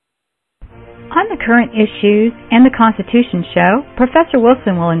On the Current Issues and the Constitution show, Professor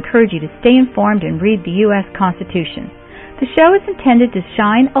Wilson will encourage you to stay informed and read the U.S. Constitution. The show is intended to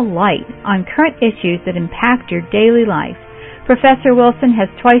shine a light on current issues that impact your daily life. Professor Wilson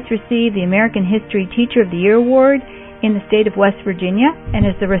has twice received the American History Teacher of the Year Award in the state of West Virginia and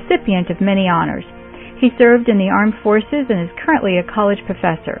is the recipient of many honors. He served in the armed forces and is currently a college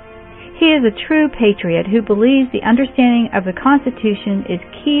professor. He is a true patriot who believes the understanding of the Constitution is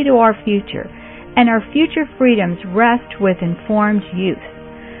key to our future, and our future freedoms rest with informed youth.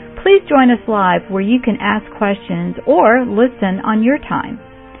 Please join us live where you can ask questions or listen on your time.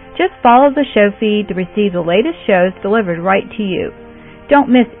 Just follow the show feed to receive the latest shows delivered right to you. Don't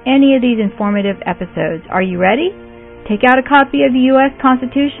miss any of these informative episodes. Are you ready? Take out a copy of the U.S.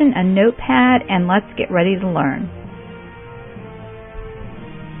 Constitution, a notepad, and let's get ready to learn.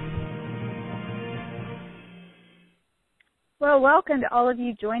 Well, welcome to all of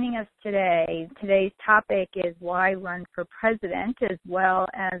you joining us today. Today's topic is why run for president, as well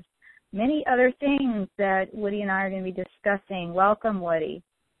as many other things that Woody and I are going to be discussing. Welcome, Woody.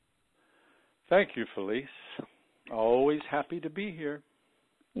 Thank you, Felice. Always happy to be here.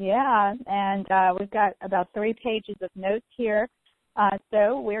 Yeah, and we've got about 3 pages of notes here.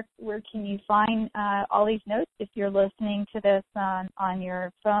 So where can you find all these notes if you're listening to this on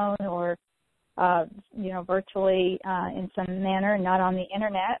your phone or virtually in some manner, not on the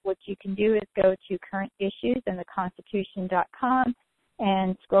internet? What you can do is go to Current Issues and theconstitution.com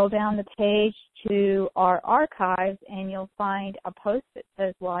and scroll down the page to our archives, and you'll find a post that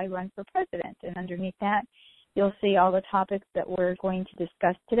says Why Run for President. And underneath that, you'll see all the topics that we're going to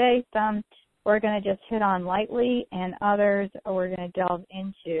discuss today. Some we're going to just hit on lightly, and others we're going to delve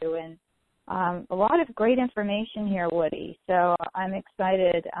into. And a lot of great information here, Woody. So I'm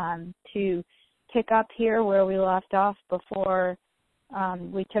excited to pick up here where we left off before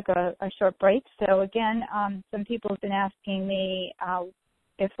we took a short break. So again, some people have been asking me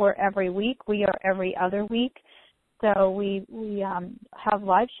if we're every week. We are every other week. So we have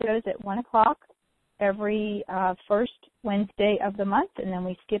live shows at 1 o'clock every first Wednesday of the month, and then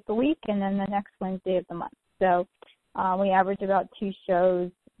we skip a week, and then the next Wednesday of the month. So we average about 2 shows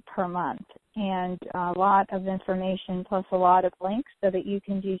per month, and a lot of information plus a lot of links so that you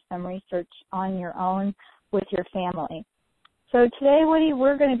can do some research on your own with your family. So today, Woody,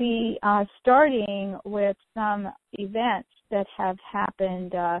 we're going to be starting with some events that have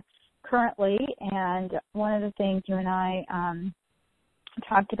happened currently, and one of the things you and I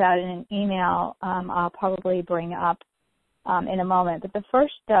talked about in an email I'll probably bring up in a moment. But the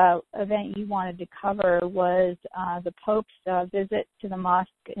first event you wanted to cover was the Pope's visit to the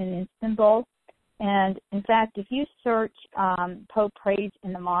mosque in Istanbul. And in fact, if you search Pope prays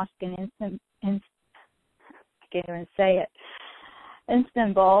in the mosque in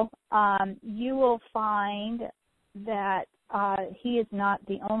Istanbul, you will find that he is not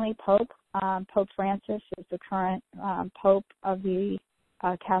the only Pope. Pope Francis is the current Pope of the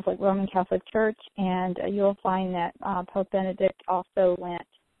Roman Catholic Church, and you'll find that Pope Benedict also went,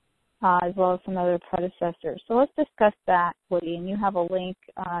 as well as some other predecessors. So let's discuss that, Woody, and you have a link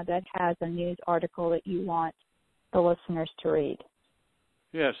that has a news article that you want the listeners to read.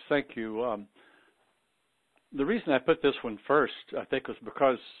 Yes, thank you. The reason I put this one first, I think, was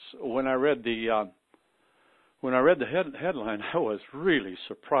because when I read the headline, I was really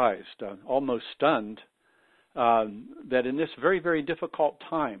surprised, almost stunned, that in this very, very difficult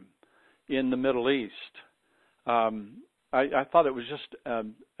time in the Middle East, I thought it was just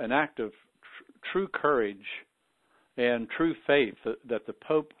an act of true courage and true faith that the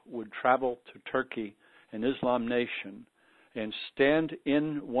Pope would travel to Turkey, an Islam nation, and stand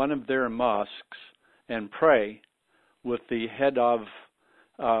in one of their mosques and pray with the head of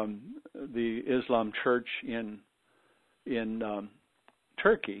the Islam church in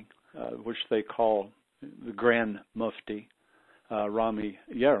Turkey, which they call the Grand Mufti, Rami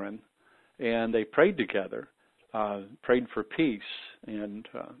Yaran, and they prayed together, prayed for peace and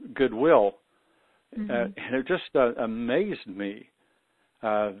goodwill. Mm-hmm. And it just amazed me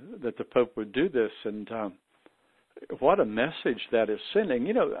that the Pope would do this, and what a message that is sending.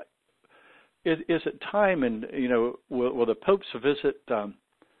 You know, is it time, and will the Pope's visit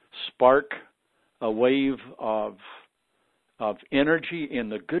spark a wave of energy in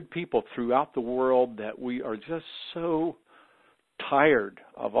the good people throughout the world that we are just so tired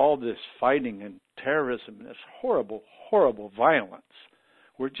of all this fighting and terrorism and this horrible, horrible violence.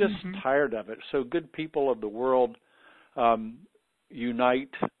 We're just tired of it. So good people of the world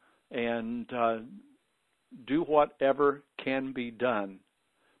unite and do whatever can be done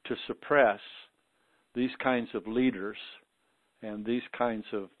to suppress these kinds of leaders and these kinds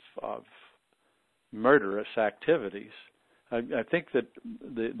of murderous activities. I think that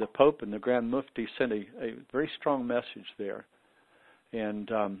the Pope and the Grand Mufti sent a very strong message there. And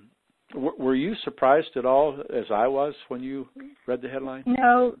were you surprised at all, as I was, when you read the headline?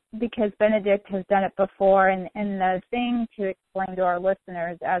 No, because Benedict has done it before. And the thing to explain to our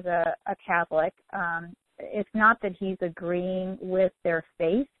listeners as a Catholic, it's not that he's agreeing with their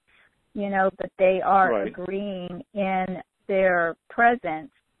faith, but they are agreeing in their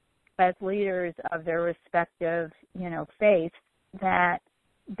presence as leaders of their respective, faiths, that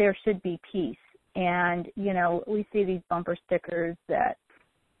there should be peace. And, we see these bumper stickers that,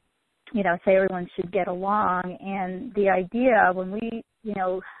 say everyone should get along. And the idea when we,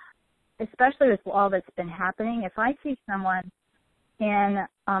 especially with all that's been happening, if I see someone in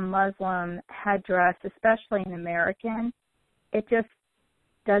a Muslim headdress, especially an American, it just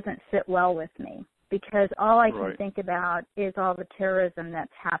doesn't sit well with me, because all I can think about is all the terrorism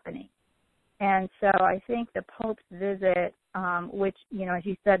that's happening. And so I think the Pope's visit, which, as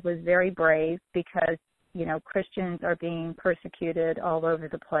you said, was very brave, because, Christians are being persecuted all over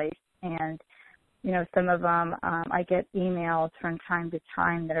the place. And, some of them, I get emails from time to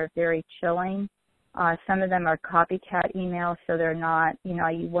time that are very chilling. Some of them are copycat emails, so they're not,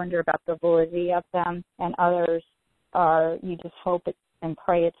 you wonder about the validity of them. And others are, you just hope and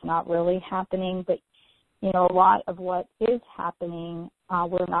pray it's not really happening. But, a lot of what is happening,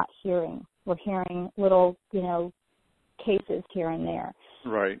 we're not hearing. We're hearing little, cases here and there.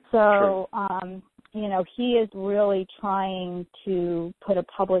 Right. So, he is really trying to put a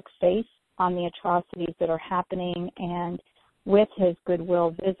public face on the atrocities that are happening. And with his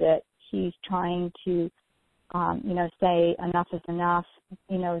goodwill visit, he's trying to, say enough is enough.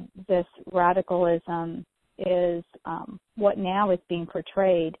 This radicalism is what now is being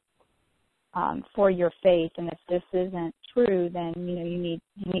portrayed for your faith, and if this isn't true, then you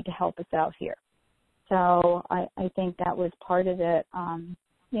need to help us out here. So I think that was part of it. And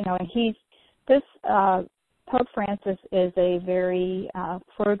Pope Francis is a very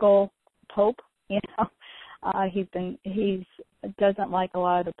frugal pope. He doesn't like a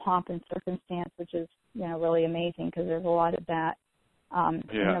lot of the pomp and circumstance, which is really amazing, because there's a lot of that in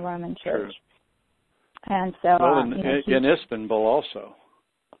the Roman Church. Sure. And so in Istanbul also.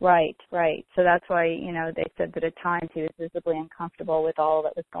 Right. So that's why, they said that at times he was visibly uncomfortable with all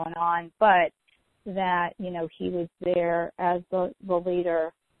that was going on, but that, he was there as the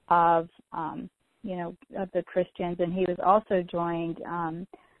leader of, of the Christians, and he was also joined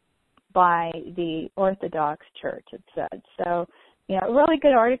by the Orthodox Church, it said. So, a really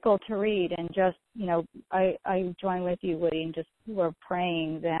good article to read, and just, I join with you, Woody, and just we're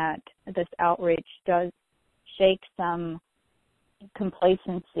praying that this outreach does shake some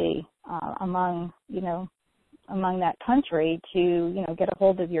complacency among that country to, get a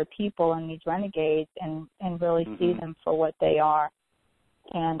hold of your people and these renegades and really see them for what they are.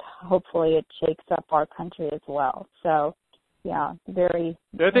 And hopefully it shakes up our country as well. So, very.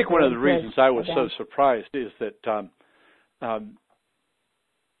 I think one of the reasons I was so surprised is that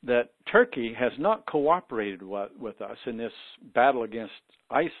that Turkey has not cooperated with us in this battle against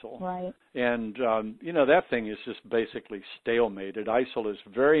ISIL. Right. And, that thing is just basically stalemated. ISIL is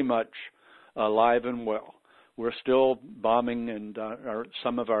very much alive and well. We're still bombing, and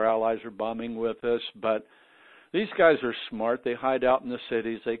some of our allies are bombing with us, but these guys are smart. They hide out in the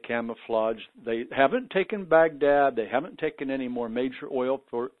cities. They camouflage. They haven't taken Baghdad. They haven't taken any more major oil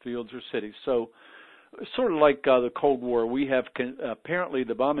fields or cities. So sort of like the Cold War, we have apparently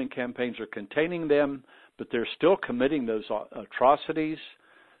the bombing campaigns are containing them, but they're still committing those atrocities,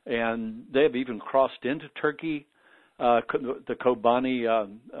 and they have even crossed into Turkey. The Kobani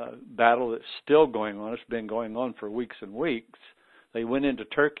battle that's still going on. It's been going on for weeks and weeks. They went into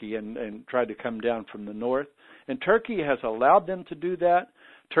Turkey and tried to come down from the north. And Turkey has allowed them to do that.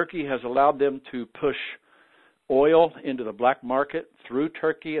 Turkey has allowed them to push oil into the black market through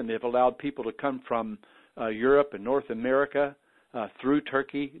Turkey, and they've allowed people to come from Europe and North America through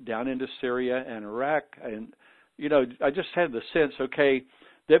Turkey down into Syria and Iraq. And, I just had the sense, okay,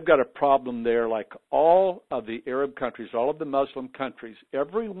 they've got a problem there like all of the Arab countries, all of the Muslim countries.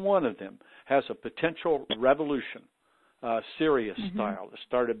 Every one of them has a potential revolution. Syria style. It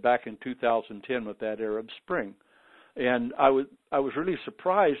started back in 2010 with that Arab Spring. And I was really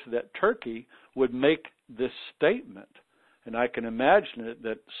surprised that Turkey would make this statement. And I can imagine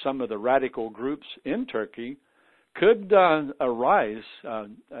that some of the radical groups in Turkey could arise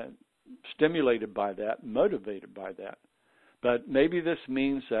stimulated by that, motivated by that. But maybe this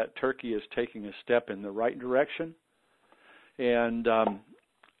means that Turkey is taking a step in the right direction. And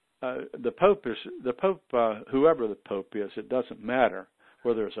the Pope, whoever the Pope is, it doesn't matter.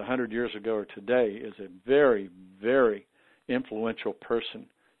 whether it's 100 years ago or today, is a very, very influential person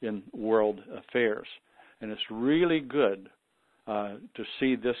in world affairs. And it's really good to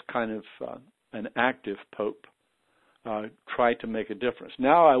see this kind of an active pope try to make a difference.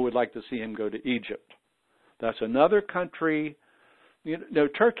 Now I would like to see him go to Egypt. That's another country. You know,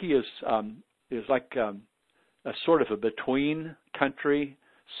 Turkey is like a sort of a between country.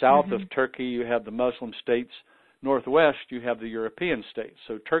 South of Turkey, you have the Muslim states. Northwest, you have the European states.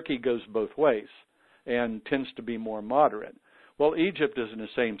 So Turkey goes both ways and tends to be more moderate. Well, Egypt is in the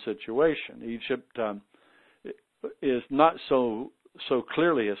same situation. Egypt is not so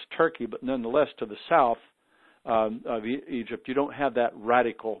clearly as Turkey, but nonetheless to the south of Egypt, you don't have that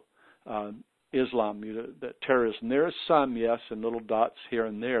radical Islam, that terrorism. There is some, yes, and little dots here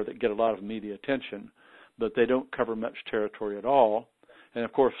and there that get a lot of media attention, but they don't cover much territory at all. And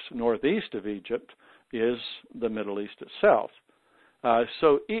of course, northeast of Egypt is the Middle East itself.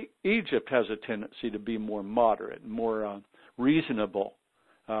 So Egypt has a tendency to be more moderate, more reasonable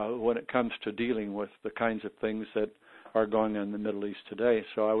when it comes to dealing with the kinds of things that are going on in the Middle East today.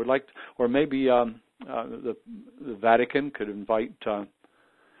 So I would like to, or maybe the Vatican could invite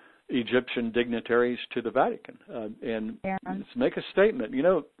Egyptian dignitaries to the Vatican and make a statement. You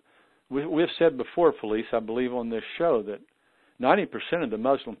know, we've said before, Felice, I believe on this show, that 90% of the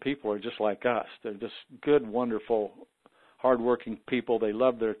Muslim people are just like us. They're just good, wonderful, hardworking people. They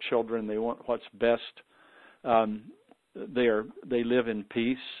love their children. They want what's best. They live in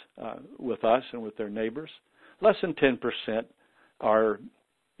peace with us and with their neighbors. Less than 10% are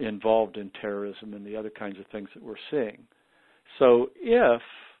involved in terrorism and the other kinds of things that we're seeing. So if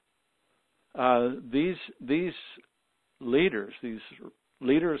these leaders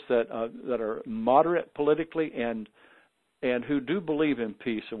that are moderate politically and who do believe in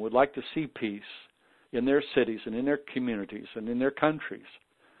peace and would like to see peace in their cities and in their communities and in their countries,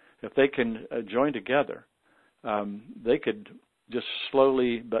 if they can join together, they could just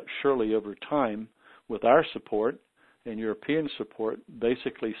slowly but surely over time, with our support and European support,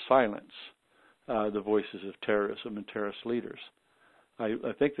 basically silence the voices of terrorism and terrorist leaders.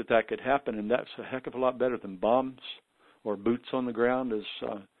 I think that could happen, and that's a heck of a lot better than bombs or boots on the ground, as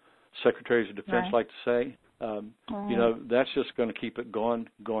secretaries of defense like to say. You know, that's just going to keep it going.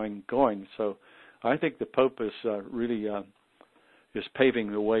 So I think the Pope is really is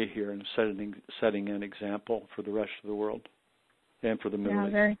paving the way here and setting an example for the rest of the world and for the Middle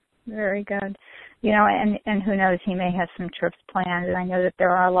East. Very, very good. You know, and who knows, he may have some trips planned. And I know that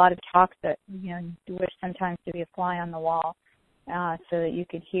there are a lot of talks that, you know, you wish sometimes to be a fly on the wall so that you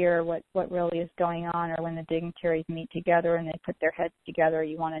could hear what really is going on, or when the dignitaries meet together and they put their heads together,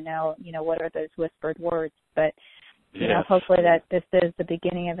 you want to know, you know, what are those whispered words. But, you know, hopefully that this is the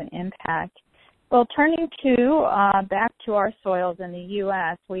beginning of an impact. Well, turning to back to our soils in the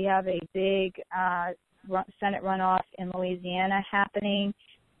U.S., we have a big Senate runoff in Louisiana happening.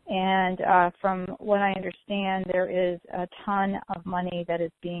 And from what I understand, there is a ton of money that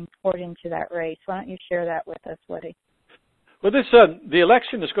is being poured into that race. Why don't you share that with us, Woody? Well, the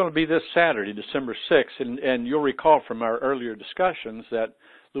election is going to be this Saturday, December 6th, and you'll recall from our earlier discussions that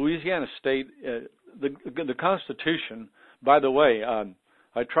Louisiana State, the Constitution, by the way,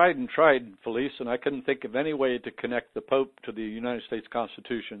 I tried, Felice, and I couldn't think of any way to connect the Pope to the United States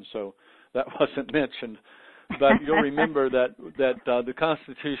Constitution, so that wasn't mentioned. But you'll remember that the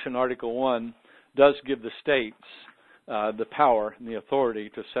Constitution, Article 1, does give the states the power and the authority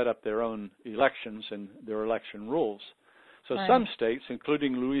to set up their own elections and their election rules. So some states,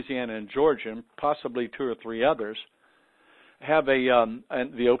 including Louisiana and Georgia, and possibly 2 or 3 others, have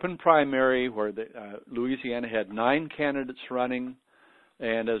the open primary where Louisiana had 9 candidates running,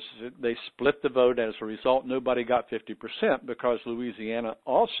 and as they split the vote, as a result, nobody got 50%, because Louisiana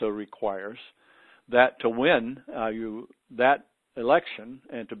also requires that to win that election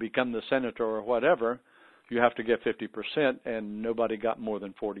and to become the senator or whatever, you have to get 50%, and nobody got more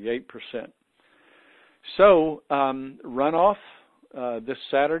than 48%. So runoff this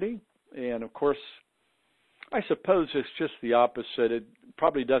Saturday, and of course, I suppose it's just the opposite. It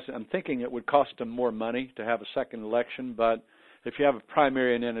probably doesn't. I'm thinking it would cost them more money to have a second election, but if you have a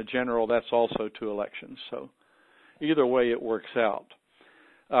primary and then a general, that's also 2 elections. So either way, it works out.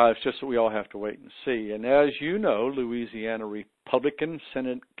 It's just that we all have to wait and see. And as you know, Louisiana Republican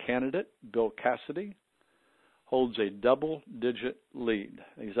Senate candidate Bill Cassidy holds a double-digit lead.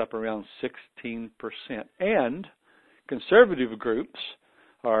 He's up around 16%. And conservative groups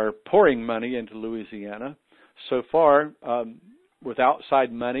are pouring money into Louisiana. So far, with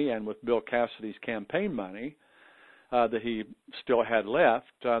outside money and with Bill Cassidy's campaign money, that he still had left.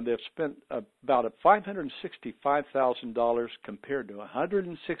 They've spent about $565,000 compared to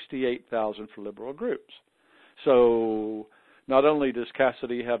 $168,000 for liberal groups. So not only does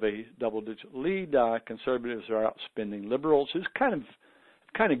Cassidy have a double-digit lead, conservatives are outspending liberals, who's kind of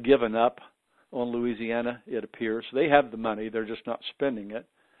given up on Louisiana, it appears. They have the money, they're just not spending it.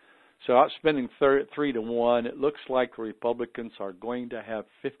 So outspending 3-1, it looks like the Republicans are going to have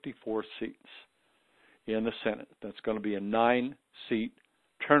 54 seats in the Senate. That's going to be a 9-seat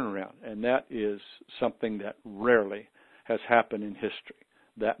turnaround, and that is something that rarely has happened in history,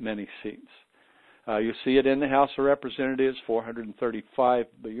 that many seats. You see it in the House of Representatives, 435,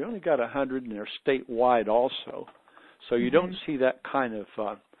 but you only got 100, and they're statewide also. So you don't see that kind of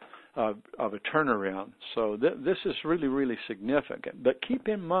a turnaround. So this is really, really significant. But keep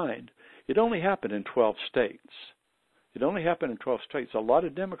in mind, it only happened in 12 states. It only happened in 12 states. A lot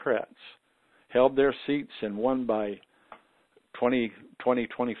of Democrats held their seats and won by 20,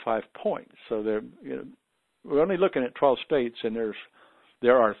 25 points. So we're only looking at 12 states, and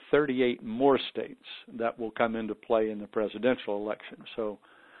there are 38 more states that will come into play in the presidential election. So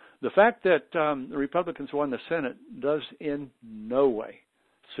the fact that the Republicans won the Senate does in no way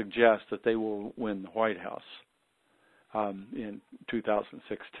suggest that they will win the White House in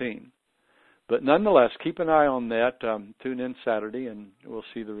 2016. But nonetheless, keep an eye on that. Tune in Saturday, and we'll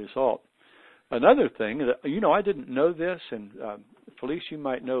see the result. Another thing, I didn't know this, and Felice, you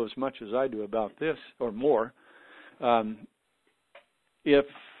might know as much as I do about this or more. If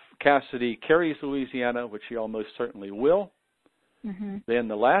Cassidy carries Louisiana, which he almost certainly will, then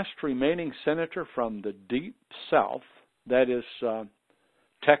the last remaining senator from the Deep South, that is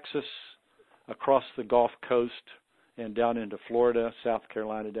Texas, across the Gulf Coast, and down into Florida, South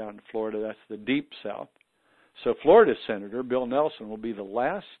Carolina, down to Florida, that's the Deep South. So Florida Senator Bill Nelson will be the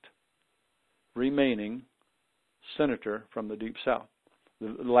last remaining senator from the Deep South,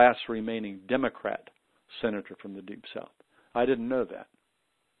 the last remaining Democrat senator from the Deep South. I didn't know that.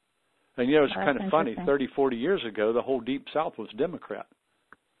 And, it's kind of funny. 30, 40 years ago, the whole Deep South was Democrat.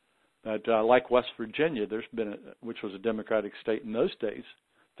 But like West Virginia, which was a Democratic state in those days,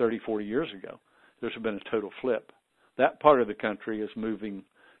 30, 40 years ago, there's been a total flip. That part of the country is moving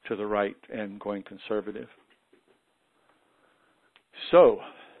to the right and going conservative. So,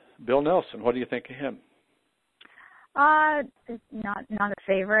 Bill Nelson, what do you think of him? Not a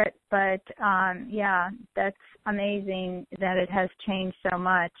favorite, but that's amazing that it has changed so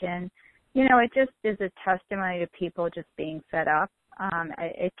much, and it just is a testimony to people just being fed up.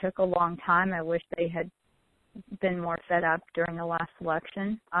 It took a long time. I wish they had been more fed up during the last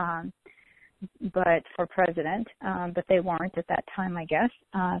election, but for president, but they weren't at that time, I guess.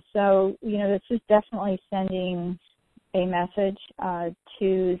 So this is definitely sending a message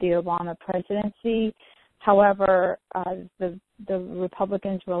to the Obama presidency. However, the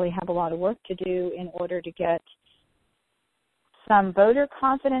Republicans really have a lot of work to do in order to get some voter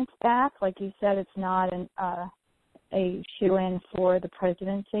confidence back. Like you said, it's not a shoe-in for the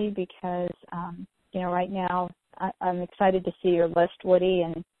presidency because, right now I'm excited to see your list, Woody,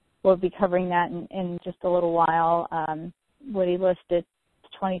 and we'll be covering that in just a little while. Woody listed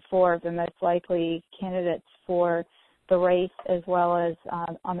 24 of the most likely candidates for the race, as well as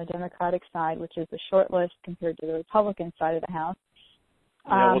on the Democratic side, which is a short list compared to the Republican side of the House.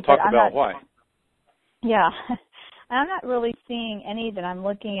 Yeah, we'll talk about why. Yeah. I'm not really seeing any that I'm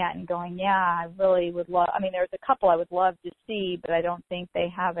looking at and going, yeah, I really would love. I mean, there's a couple I would love to see, but I don't think they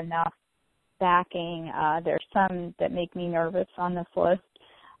have enough backing. There's some that make me nervous on this list.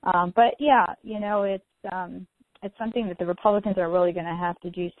 But, yeah, it's something that the Republicans are really going to have to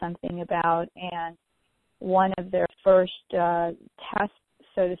do something about, and one of their first tests,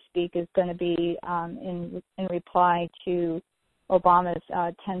 so to speak, is going to be in reply to Obama's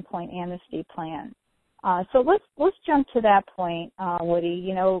 10-point amnesty plan. So let's jump to that point,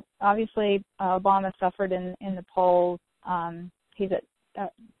 Woody. Obviously Obama suffered in the polls. He's at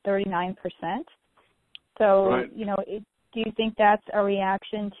 39%. So right. Do you think that's a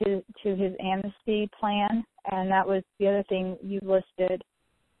reaction to his amnesty plan? And that was the other thing you listed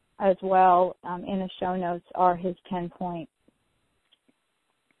as well in the show notes are his 10-point.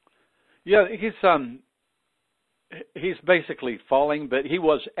 Yeah, he's basically falling, but he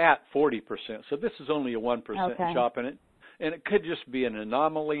was at 40%. So this is only a 1% chop in it, and it could just be an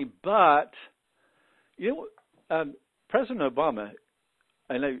anomaly. But President Obama,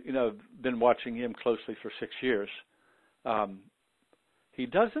 I know, I've been watching him closely for 6 years. He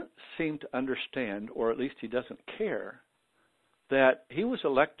doesn't seem to understand, or at least he doesn't care, that he was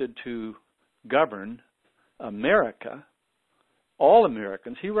elected to govern America all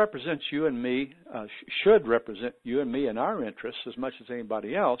Americans. He represents you and me, should represent you and me and our interests as much as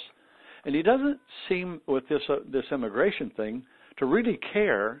anybody else. And he doesn't seem, with this immigration thing, to really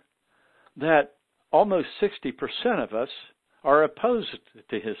care that almost 60% of us are opposed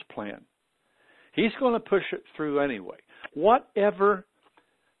to his plan. He's going to push it through anyway. Whatever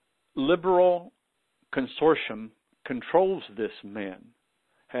liberal consortium controls this man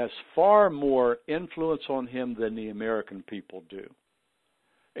has far more influence on him than the American people do.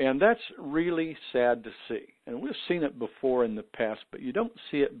 And that's really sad to see. And we've seen it before in the past, but you don't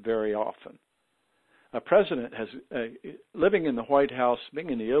see it very often. A president has, living in the White House, being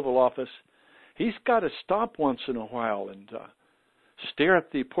in the Oval Office, he's got to stop once in a while and stare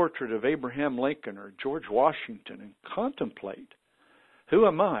at the portrait of Abraham Lincoln or George Washington and contemplate, who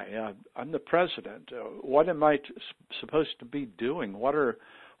am I? I'm the president. What am I supposed to be doing? What are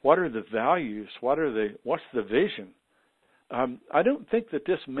the values? What's the vision? I don't think that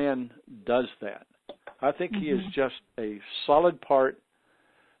this man does that. I think he is just a solid part.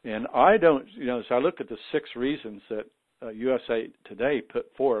 And I don't, as I look at the 6 reasons that USA Today put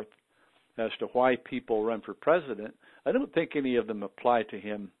forth as to why people run for president, I don't think any of them apply to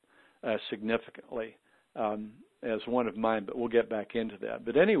him significantly as one of mine, but we'll get back into that.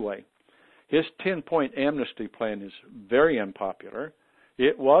 But anyway, his 10-point amnesty plan is very unpopular.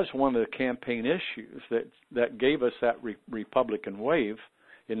 It was one of the campaign issues that gave us that Republican wave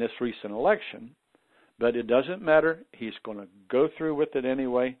in this recent election. But it doesn't matter. He's going to go through with it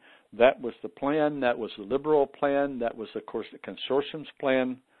anyway. That was the plan. That was the liberal plan. That was, of course, the consortium's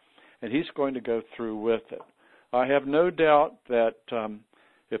plan. And he's going to go through with it. I have no doubt that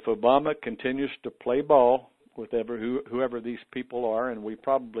if Obama continues to play ball with whoever these people are, and we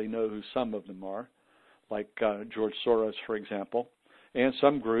probably know who some of them are, like George Soros, for example, and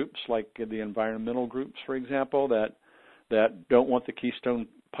some groups like the environmental groups, for example, that don't want the Keystone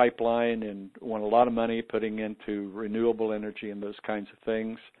Pipeline and want a lot of money putting into renewable energy and those kinds of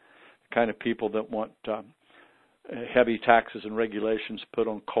things, the kind of people that want heavy taxes and regulations put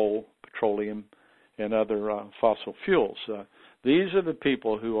on coal, petroleum, and other fossil fuels. These are the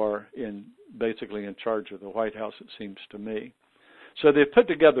people who are basically in charge of the White House, it seems to me. So they've put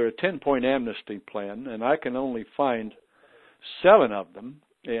together a 10-point amnesty plan, and I can only find 7 of them,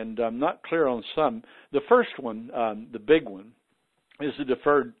 and I'm not clear on some. The first one, the big one, is the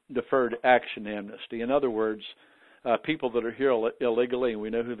deferred action amnesty. In other words, people that are here illegally, and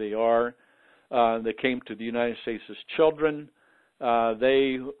we know who they are, they came to the United States as children,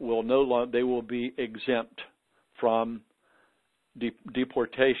 they will be exempt from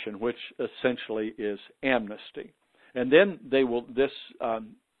deportation, which essentially is amnesty. And then they will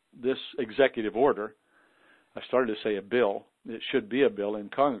this executive order. I started to say a bill. It should be a bill in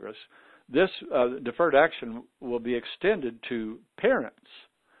Congress. This deferred action will be extended to parents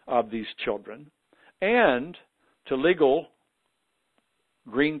of these children and to legal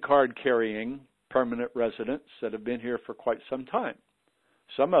green card carrying permanent residents that have been here for quite some time.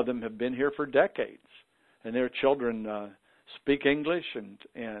 Some of them have been here for decades, and their children speak English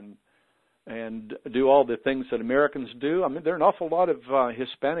and do all the things that Americans do. I mean, there are an awful lot of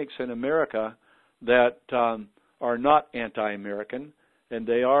Hispanics in America that are not anti-American, and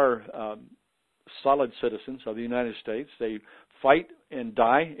they are solid citizens of the United States. They fight and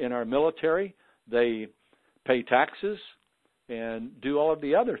die in our military. They pay taxes and do all of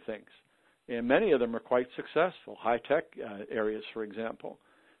the other things. And many of them are quite successful, high-tech areas, for example.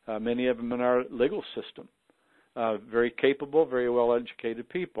 Many of them in our legal system. Very capable, very well-educated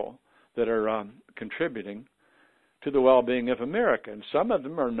people that are contributing to the well-being of America. And some of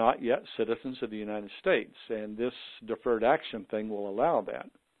them are not yet citizens of the United States, and this deferred action thing will allow that.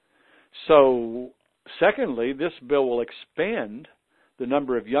 So, secondly, this bill will expand the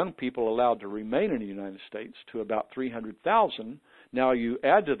number of young people allowed to remain in the United States to about 300,000. Now you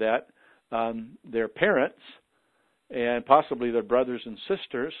add to that their parents and possibly their brothers and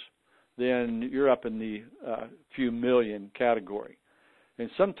sisters, then you're up in the few million category. And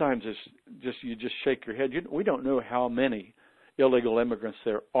sometimes you just shake your head. We don't know how many illegal immigrants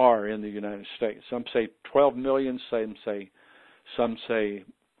there are in the United States. Some say 12 million, some say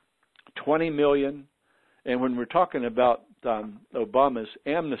 20 million. And when we're talking about Obama's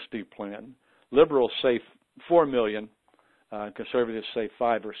amnesty plan, liberals say 4 million, conservatives say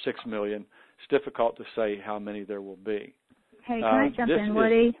 5 or 6 million. It's difficult to say how many there will be. Hey, can I jump in,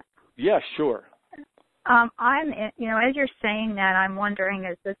 Woody? Yeah, sure. As you're saying that, I'm wondering,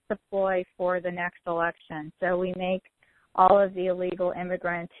 is this the ploy for the next election? So we make all of the illegal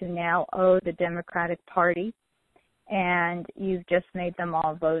immigrants who now owe the Democratic Party, and you've just made them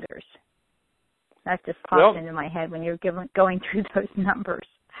all voters. That just popped into my head when you're going through those numbers.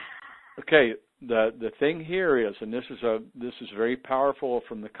 Okay, the thing here is, and this is very powerful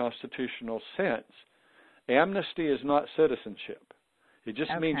from the constitutional sense, amnesty is not citizenship. It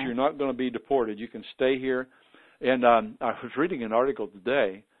just means you're not going to be deported. You can stay here. And I was reading an article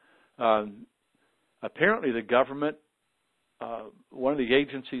today. Apparently the government, one of the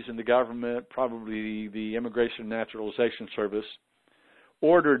agencies in the government, probably the Immigration and Naturalization Service,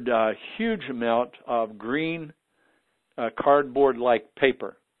 ordered a huge amount of green cardboard-like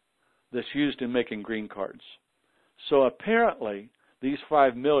paper that's used in making green cards. So apparently these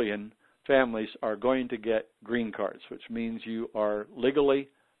 5 million families are going to get green cards, which means you are legally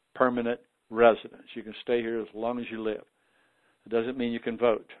permanent residents. You can stay here as long as you live. It doesn't mean you can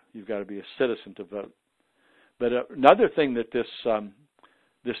vote. You've got to be a citizen to vote. But another thing that this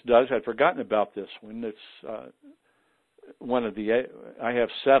does, I'd forgotten about this one. It's one of the, I have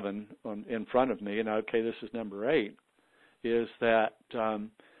 7 in front of me, and okay, this is number 8, is that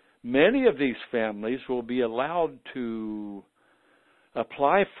many of these families will be allowed to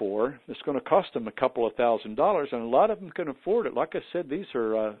apply for. It's going to cost them a couple of $1,000s, and a lot of them can afford it. Like I said, these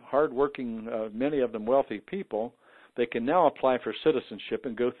are hardworking, many of them wealthy people. They can now apply for citizenship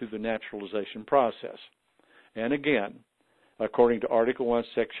and go through the naturalization process. And again, according to Article 1,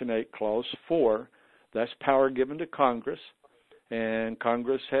 Section 8, Clause 4, that's power given to Congress, and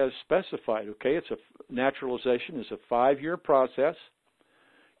Congress has specified, okay, naturalization is a 5-year process.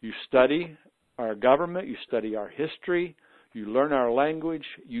 You study our government, you study our history, you learn our language,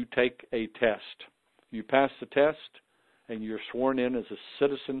 you take a test. You pass the test, and you're sworn in as a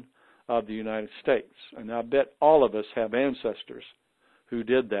citizen of the United States. And I bet all of us have ancestors who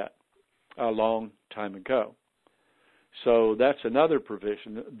did that a long time ago. So that's another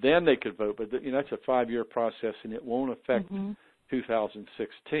provision. Then they could vote, but that's a 5-year process, and it won't affect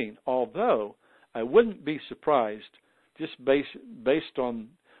 2016. Although I wouldn't be surprised, just based on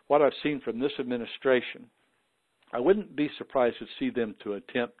what I've seen from this administration, I wouldn't be surprised to see them to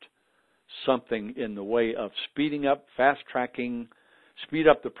attempt something in the way of speeding up, fast-tracking, speed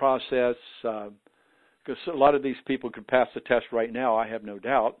up the process, because a lot of these people could pass the test right now, I have no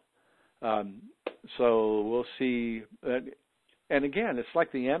doubt. So we'll see. And again, it's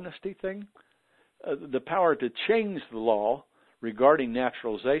like the amnesty thing. The power to change the law regarding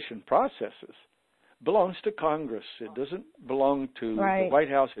naturalization processes belongs to Congress. It doesn't belong to the White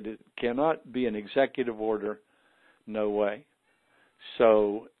House. It cannot be an executive order. No way.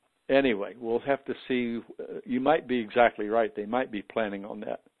 So anyway, we'll have to see. You might be exactly right. They might be planning on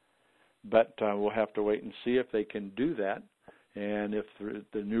that. But we'll have to wait and see if they can do that. And if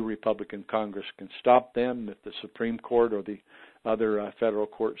the new Republican Congress can stop them, if the Supreme Court or the other federal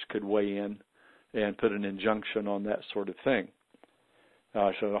courts could weigh in and put an injunction on that sort of thing.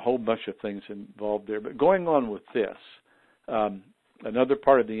 So a whole bunch of things involved there. But going on with this, another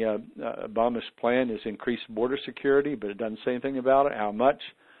part of the Obama's plan is increased border security, but it doesn't say anything about it. How much?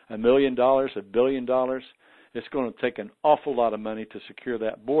 $1 million, $1 billion? It's going to take an awful lot of money to secure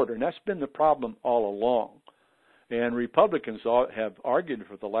that border. And that's been the problem all along. And Republicans have argued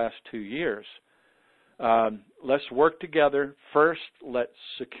for the last 2 years, let's work together. First, let's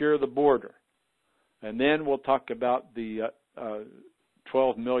secure the border. And then we'll talk about the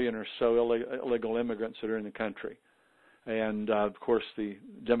 12 million or so illegal immigrants that are in the country. And, of course, the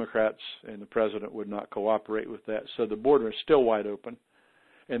Democrats and the president would not cooperate with that. So the border is still wide open,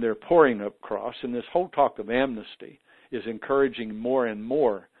 and they're pouring across. And this whole talk of amnesty is encouraging more and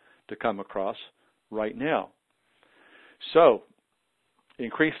more to come across right now. So,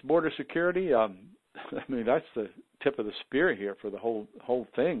 increased border security, I mean, that's the tip of the spear here for the whole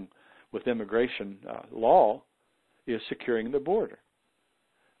thing with immigration law, is securing the border.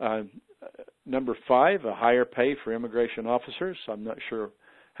 Number 5, a higher pay for immigration officers. I'm not sure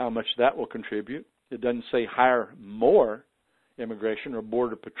how much that will contribute. It doesn't say hire more immigration or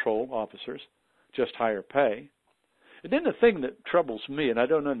border patrol officers, just higher pay. And then the thing that troubles me, and I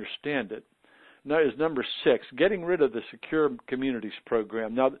don't understand it, now is number 6, getting rid of the Secure Communities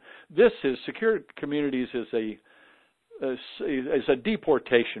program. Now, this is Secure Communities is a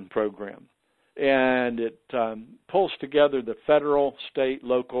deportation program, and it pulls together the federal, state,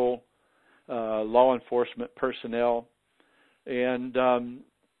 local law enforcement personnel, and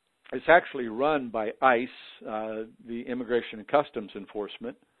it's actually run by ICE, the Immigration and Customs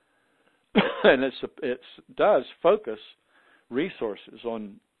Enforcement, and it does focus resources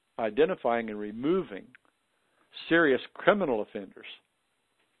on identifying and removing serious criminal offenders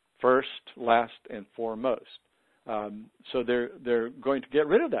first, last, and foremost. So they're going to get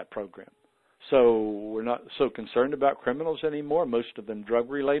rid of that program. So we're not so concerned about criminals anymore, most of them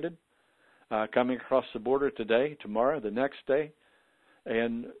drug-related. coming across the border today, tomorrow, the next day.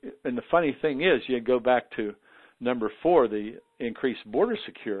 And the funny thing is, you go back to number 4, the increased border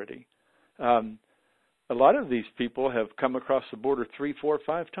security. A lot of these people have come across the border 3, 4,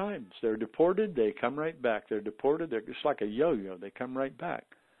 5 times. They're deported, they come right back. They're deported, they're just like a yo-yo. They come right back.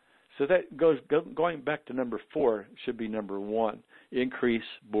 So that going back to number 4 should be number 1, increase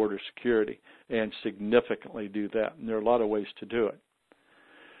border security, and significantly do that. And there are a lot of ways to do it.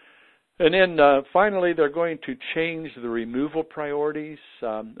 And then finally, they're going to change the removal priorities.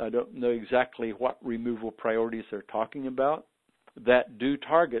 I don't know exactly what removal priorities they're talking about that do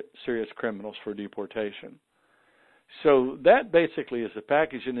target serious criminals for deportation. So that basically is the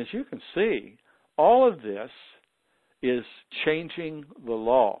package. And as you can see, all of this is changing the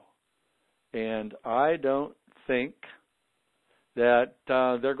law. And I don't think that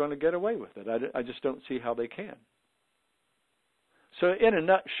they're going to get away with it. I just don't see how they can. So in a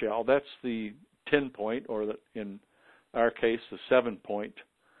nutshell, that's the 10-point, or in our case, the 7-point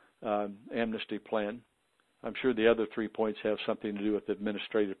amnesty plan. I'm sure the other 3 points have something to do with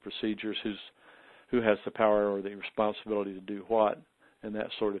administrative procedures, who has the power or the responsibility to do what, and that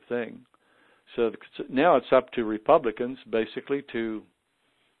sort of thing. So now it's up to Republicans basically to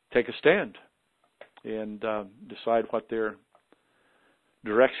take a stand and decide what their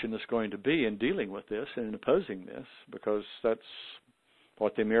direction is going to be in dealing with this and in opposing this, because that's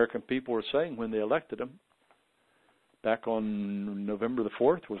what the American people were saying when they elected them back on November the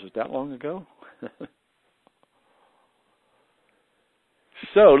 4th. Was it that long ago?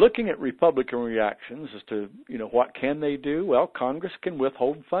 So looking at Republican reactions as to, what can they do? Well, Congress can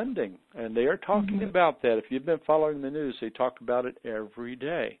withhold funding, and they are talking about that. If you've been following the news, they talk about it every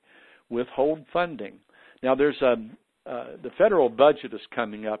day. Withhold funding. Now, there's the federal budget is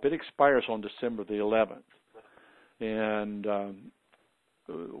coming up. It expires on December the 11th. And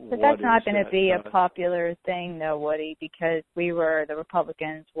but that's not going to be a popular thing, though, Woody, because the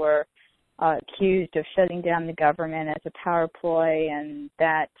Republicans were accused of shutting down the government as a power ploy, and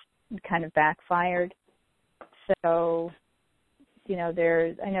that kind of backfired. So, I know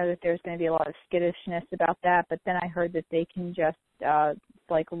that there's going to be a lot of skittishness about that, but then I heard that they can just,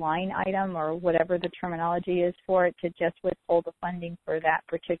 line item or whatever the terminology is for it, to just withhold the funding for that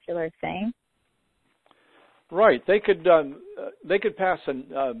particular thing. Right. They could pass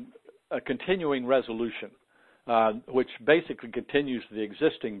a continuing resolution, which basically continues the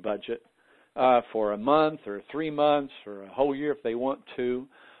existing budget for a month or 3 months or a whole year if they want to.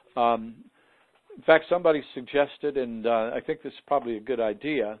 In fact, somebody suggested, and I think this is probably a good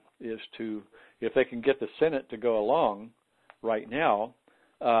idea, is to, if they can get the Senate to go along right now,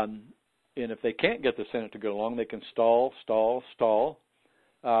 and if they can't get the Senate to go along, they can stall.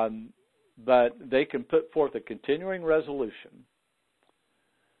 But they can put forth a continuing resolution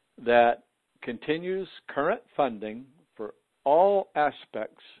that continues current funding for all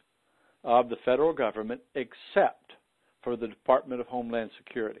aspects of the federal government except for the Department of Homeland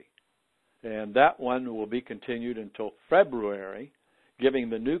Security. And that one will be continued until February, giving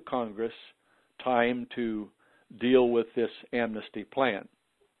the new Congress time to deal with this amnesty plan.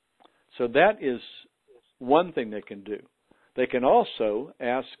 So that is one thing they can do. They can also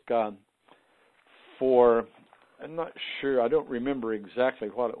ask for, I'm not sure, I don't remember exactly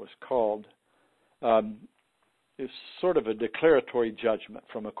what it was called. It's sort of a declaratory judgment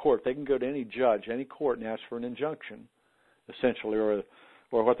from a court. They can go to any judge, any court, and ask for an injunction, essentially, or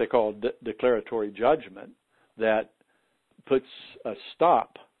what they call declaratory judgment that puts a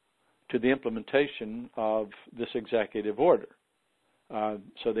stop to the implementation of this executive order.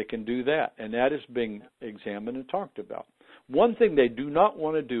 So they can do that, and that is being examined and talked about. One thing they do not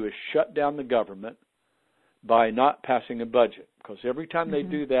want to do is shut down the government by not passing a budget, because every time they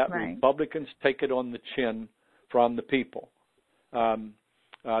do that, right, Republicans take it on the chin from the people.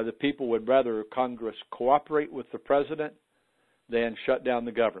 The people would rather Congress cooperate with the president than shut down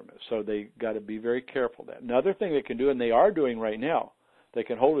the government. So they got to be very careful of that. Another thing they can do, and they are doing right now, they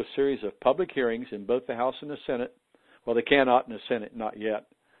can hold a series of public hearings in both the House and the Senate. Well, they cannot in the Senate, not yet,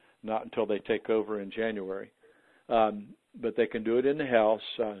 not until they take over in January. But they can do it in the House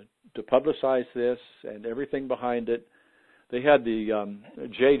to publicize this and everything behind it. They had the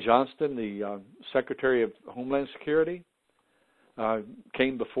Jay Johnston, the Secretary of Homeland Security,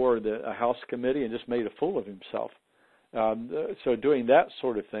 came before a House committee and just made a fool of himself. So doing that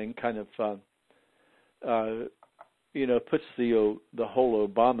sort of thing kind of, puts the whole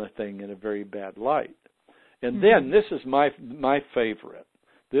Obama thing in a very bad light. And then this is my favorite.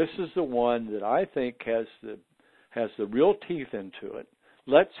 This is the one that I think has the real teeth into it.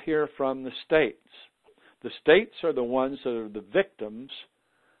 Let's hear from the states. The states are the ones that are the victims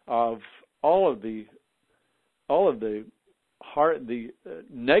of all of the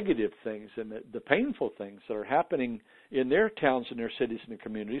negative things and the painful things that are happening in their towns and their cities and their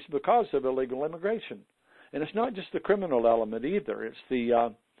communities because of illegal immigration. And it's not just the criminal element either. It's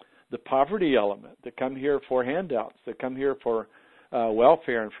the poverty element that come here for handouts, that come here for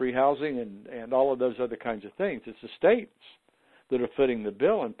welfare and free housing and all of those other kinds of things. It's the states that are footing the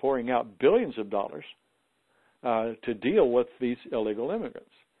bill and pouring out billions of dollars to deal with these illegal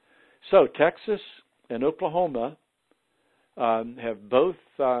immigrants. So Texas and Oklahoma have both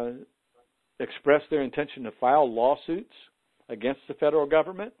expressed their intention to file lawsuits against the federal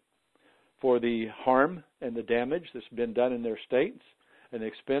government for the harm and the damage that's been done in their states and the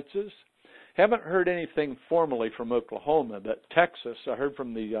expenses. Haven't heard anything formally from Oklahoma, but Texas, I heard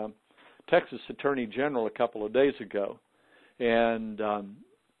from the Texas Attorney General a couple of days ago, and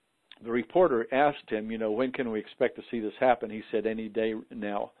the reporter asked him, when can we expect to see this happen? He said, any day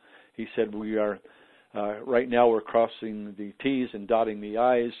now. He said, we are, right now we're crossing the T's and dotting the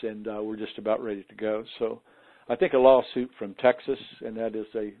I's, and we're just about ready to go. So I think a lawsuit from Texas, and that is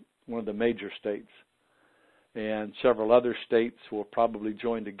one of the major states, and several other states will probably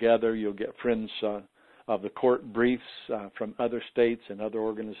join together. You'll get friends of the court briefs from other states and other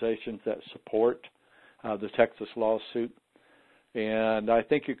organizations that support the Texas lawsuit. And I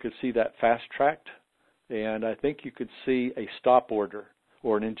think you could see that fast-tracked, and I think you could see a stop order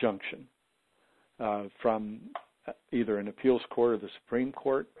or an injunction from either an appeals court or the Supreme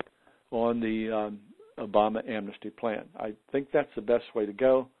Court on the Obama amnesty plan. I think that's the best way to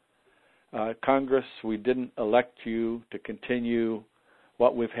go. Congress, we didn't elect you to continue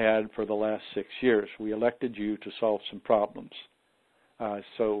what we've had for the last 6 years. We elected you to solve some problems.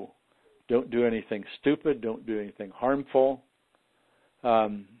 So don't do anything stupid. Don't do anything harmful.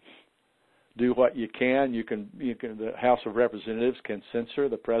 Do what you can. You can. The House of Representatives can censor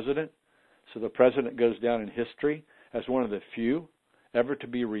the president. So the president goes down in history as one of the few ever to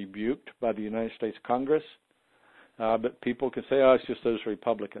be rebuked by the United States Congress. But people can say, it's just those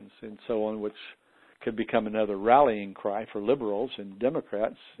Republicans and so on, which could become another rallying cry for liberals and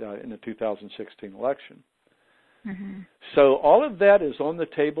Democrats in the 2016 election. Mm-hmm. So all of that is on the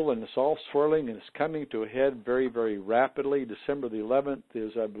table, and it's all swirling, and it's coming to a head very, very rapidly. December the 11th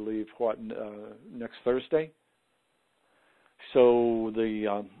is, I believe, next Thursday. So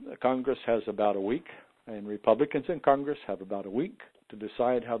the Congress has about a week, and Republicans in Congress have about a week to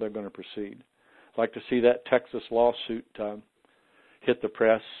decide how they're going to proceed. I'd like to see that Texas lawsuit hit the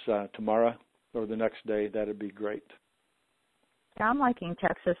press tomorrow or the next day. That'd be great. I'm liking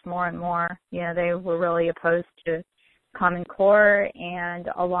Texas more and more. They were really opposed to Common Core and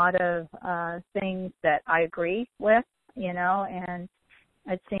a lot of things that I agree with, and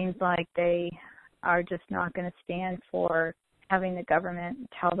it seems like they are just not going to stand for having the government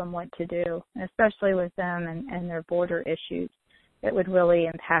tell them what to do, especially with them and their border issues. It would really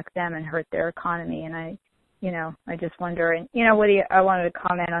impact them and hurt their economy. And I just wonder, and, Woody, I wanted to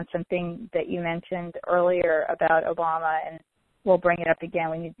comment on something that you mentioned earlier about Obama, and we'll bring it up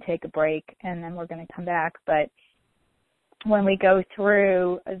again. We need to take a break, and then we're going to come back. But when we go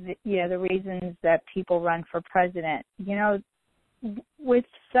through, the reasons that people run for president, with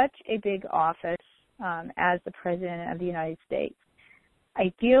such a big office as the President of the United States,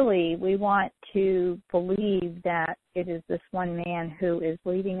 ideally, we want to believe that it is this one man who is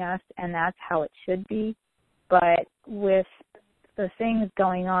leading us, and that's how it should be. But with the things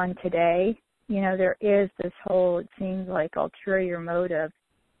going on today, there is this whole, it seems like, ulterior motive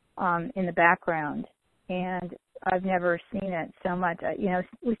in the background, and I've never seen it so much.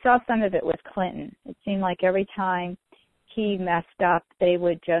 We saw some of it with Clinton. It seemed like every time he messed up, they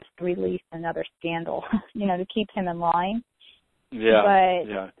would just release another scandal, to keep him in line.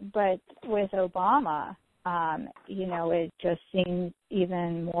 Yeah. But with Obama, it just seems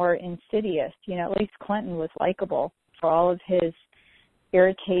even more insidious. At least Clinton was likable for all of his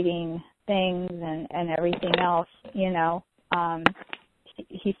irritating things and everything else.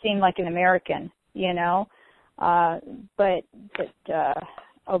 He seemed like an American. But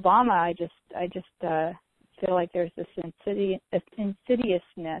Obama, I just feel like there's this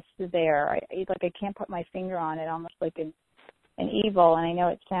insidiousness there. I can't put my finger on it, almost like an evil. And I know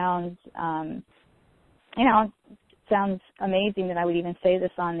it sounds, sounds amazing that I would even say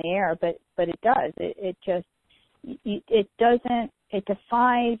this on the air, but it does. It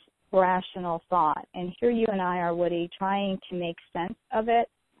defies rational thought. And here you and I are, Woody, trying to make sense of it,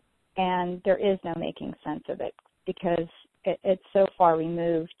 and there is no making sense of it because it's so far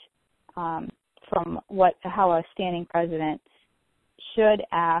removed from how a standing president should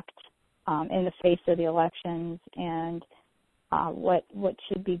act in the face of the elections. And what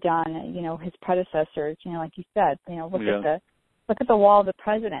should be done. His predecessors. Like you said, Yeah. look at the wall of the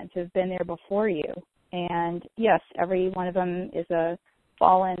presidents who've been there before you. And yes, every one of them is a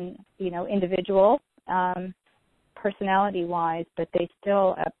fallen, individual, personality-wise, but they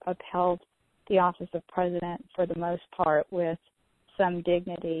still upheld the office of president for the most part with some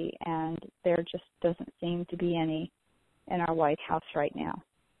dignity, and there just doesn't seem to be any in our White House right now.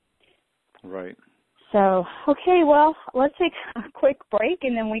 Right. So, okay, well, let's take a quick break,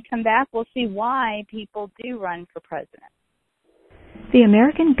 and then we come back. We'll see why people do run for president. The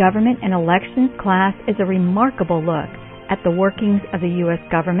American Government and Elections class is a remarkable look at the workings of the U.S.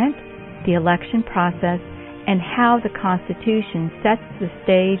 government, the election process, and how the Constitution sets the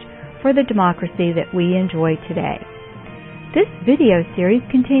stage for the democracy that we enjoy today. This video series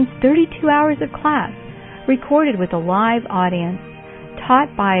contains 32 hours of class, recorded with a live audience,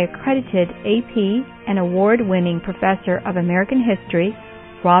 taught by accredited AP and award-winning professor of American history,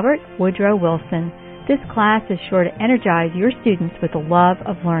 Robert Woodrow Wilson. This class is sure to energize your students with a love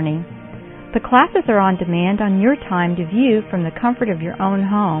of learning. The classes are on demand on your time to view from the comfort of your own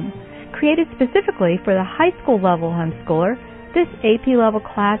home. Created specifically for the high school level homeschooler, this AP level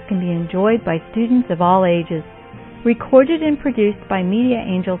class can be enjoyed by students of all ages. Recorded and produced by Media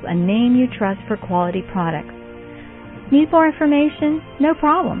Angels, a name you trust for quality products. Need more information? No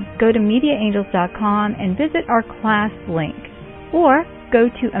problem. Go to MediaAngels.com and visit our class link. Or go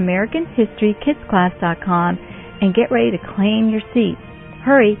to AmericanHistoryKidsClass.com and get ready to claim your seat.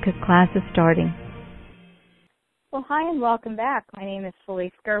 Hurry, because class is starting. Well, hi and welcome back. My name is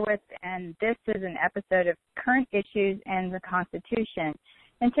Felice Gerwitz, and this is an episode of Current Issues and the Constitution.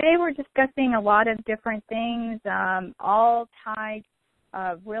 And today we're discussing a lot of different things, all tied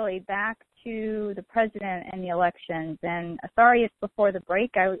really back to the president and the elections. And sorry it's before the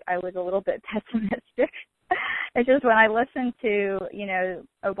break. I was a little bit pessimistic. It's just when I listened to,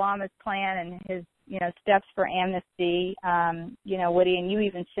 Obama's plan and his, steps for amnesty, Woody, and you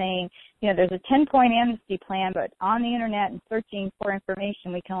even saying, there's a 10-point amnesty plan, but on the Internet and searching for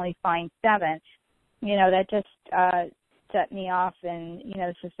information, we can only find 7. That just set me off, and,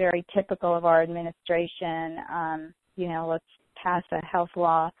 this is very typical of our administration. Let's pass a health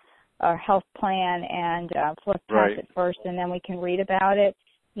law or health plan and let's pass it first, and then we can read about it.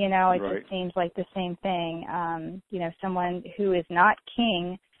 It just seems like the same thing. Someone who is not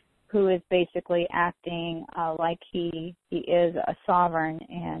king, who is basically acting like he is a sovereign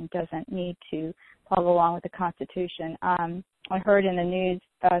and doesn't need to follow along with the Constitution. I heard in the news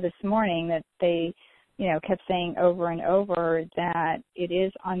this morning that they, kept saying over and over that it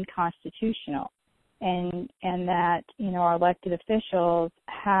is unconstitutional, and that, our elected officials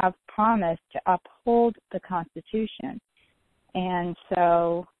have promised to uphold the Constitution. And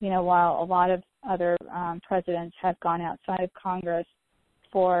so, while a lot of other presidents have gone outside of Congress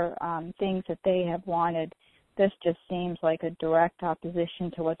for things that they have wanted, this just seems like a direct opposition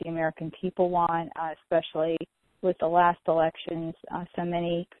to what the American people want, especially with the last elections. So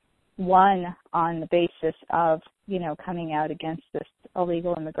many won on the basis of, coming out against this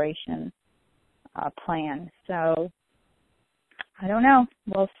illegal immigration plan. So I don't know.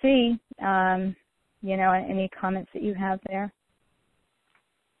 We'll see. Any comments that you have there?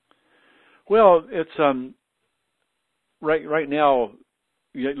 Well, it's right now.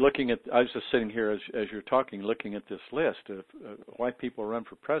 Looking at, I was just sitting here as you're talking, looking at this list of why people run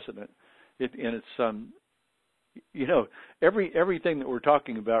for president, and it's everything that we're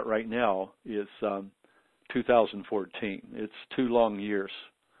talking about right now is 2014. It's 2 long years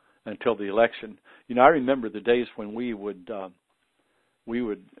until the election. I remember the days when we would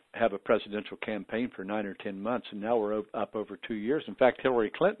have a presidential campaign for 9 or 10 months, and now we're up over 2 years. In fact, Hillary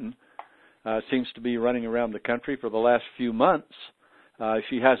Clinton seems to be running around the country for the last few months.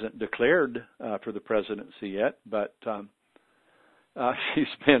 She hasn't declared for the presidency yet, but she's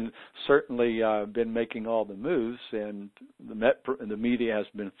certainly been making all the moves, and the media has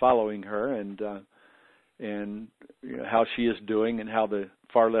been following her, and how she is doing, and how the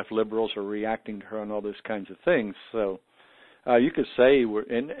far left liberals are reacting to her, and all those kinds of things. So you could say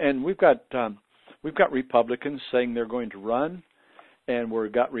we've got Republicans saying they're going to run, and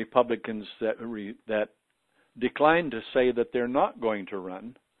we've got Republicans that decline to say that they're not going to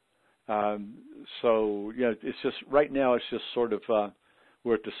run. So it's just right now. It's just sort of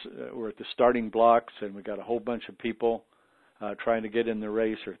we're at the starting blocks, and we've got a whole bunch of people trying to get in the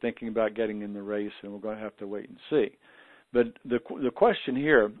race or thinking about getting in the race, and we're going to have to wait and see. But the question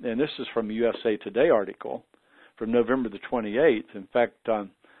here, and this is from a USA Today article from November the 28th. In fact,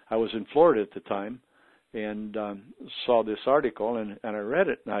 I was in Florida at the time and saw this article, and I read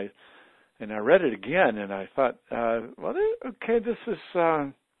it, And I read it again, and I thought, okay, this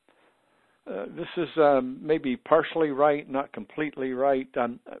is maybe partially right, not completely right.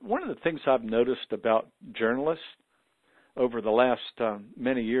 One of the things I've noticed about journalists over the last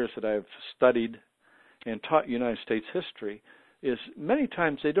many years that I've studied and taught United States history is many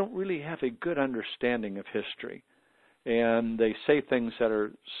times they don't really have a good understanding of history, and they say things that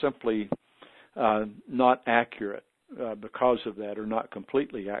are simply not accurate because of that, or not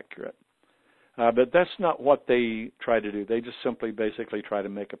completely accurate. But that's not what they try to do. They just simply basically try to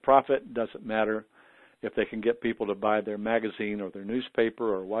make a profit. It doesn't matter if they can get people to buy their magazine or their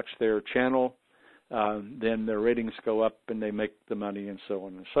newspaper or watch their channel, then their ratings go up and they make the money, and so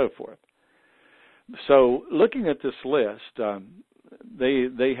on and so forth. So looking at this list,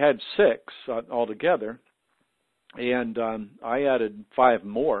 they had 6 altogether, and I added 5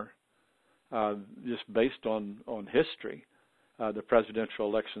 more just based on history, the presidential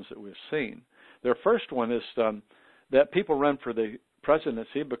elections that we've seen. Their first one is that people run for the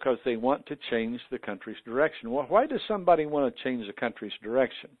presidency because they want to change the country's direction. Well, why does somebody want to change the country's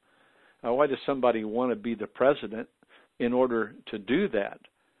direction? Why does somebody want to be the president in order to do that?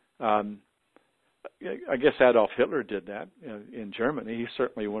 I guess Adolf Hitler did that in Germany. He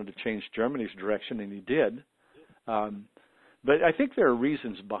certainly wanted to change Germany's direction, and he did. But I think there are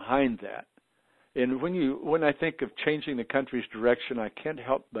reasons behind that. And when I think of changing the country's direction, I can't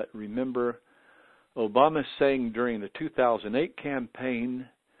help but remember Obama saying during the 2008 campaign,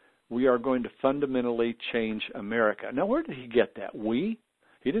 we are going to fundamentally change America. Now, where did he get that? We?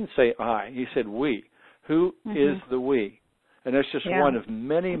 He didn't say I. He said we. Who is the we? And that's just one of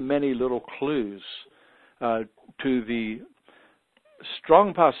many, many little clues to the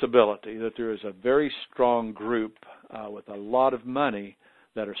strong possibility that there is a very strong group with a lot of money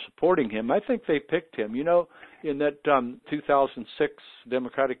that are supporting him. I think they picked him. You know, in that 2006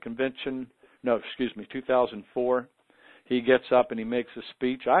 Democratic Convention, 2004, he gets up and he makes a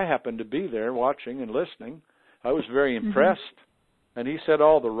speech. I happened to be there watching and listening. I was very impressed. And he said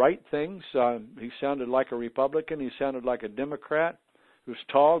all the right things. He sounded like a Republican. He sounded like a Democrat. He was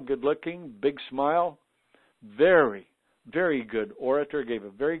tall, good-looking, big smile. Very, very good orator. Gave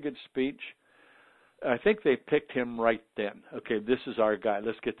a very good speech. I think they picked him right then. Okay, this is our guy.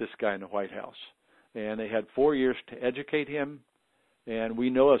 Let's get this guy in the White House. And they had 4 years to educate him. And we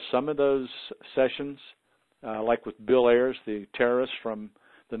know of some of those sessions, like with Bill Ayers, the terrorist from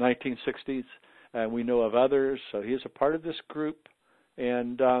the 1960s. And we know of others. So he is a part of this group.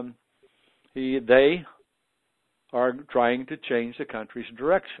 And they are trying to change the country's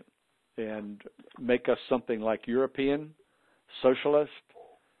direction and make us something like European, socialist,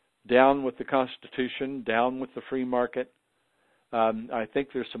 down with the Constitution, down with the free market. I think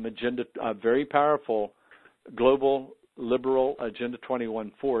there's some agenda, very powerful global liberal Agenda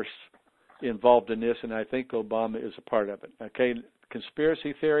 21 force involved in this, and I think Obama is a part of it. Okay,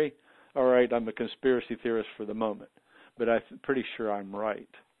 conspiracy theory, all right, I'm a conspiracy theorist for the moment, but I'm pretty sure I'm right.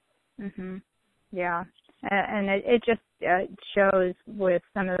 Yeah, and it just shows with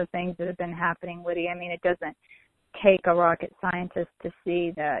some of the things that have been happening, Lydia. I mean, it doesn't take a rocket scientist to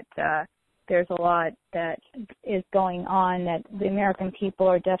see that there's a lot that is going on that the American people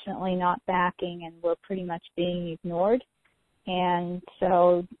are definitely not backing, and we're pretty much being ignored. And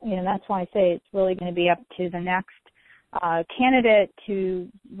so, that's why I say it's really going to be up to the next candidate to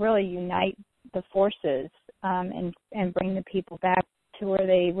really unite the forces and bring the people back to where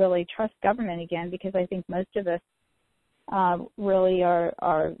they really trust government again, because I think most of us really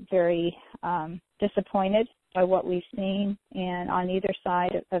are very disappointed by what we've seen, and on either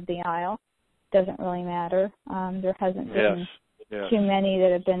side of the aisle. Doesn't really matter. There hasn't been too many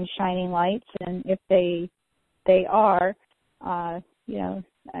that have been shining lights, and if they are,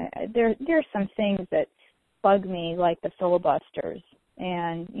 there's some things that bug me, like the filibusters,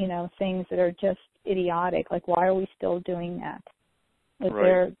 and things that are just idiotic. Like, why are we still doing that?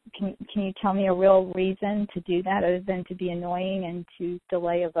 Can you tell me a real reason to do that other than to be annoying and to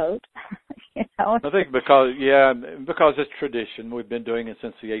delay a vote? I think because it's tradition. We've been doing it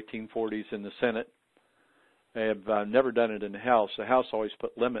since the 1840s in the Senate. They have never done it in the House. The House always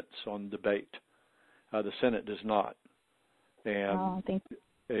put limits on debate. The Senate does not. And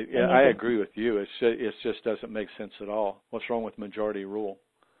I agree with you. It just doesn't make sense at all. What's wrong with majority rule?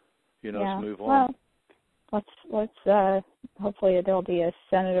 Let's move on. Well, let's hopefully there'll be a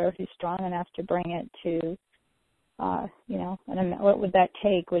senator who's strong enough to bring it to, what would that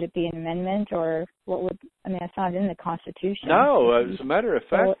take? Would it be an amendment, or it's not in the Constitution. No, as a matter of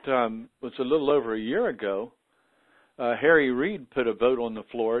fact, it was a little over a year ago, Harry Reid put a vote on the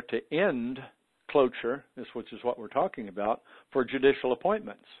floor to end cloture, which is what we're talking about, for judicial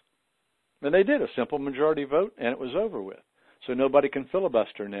appointments. And they did a simple majority vote, and it was over with. So nobody can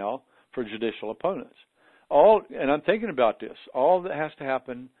filibuster now for judicial opponents. And I'm thinking about this, all that has to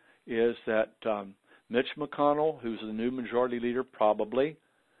happen is that Mitch McConnell, who's the new majority leader probably,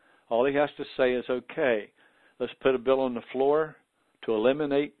 all he has to say is, okay, let's put a bill on the floor to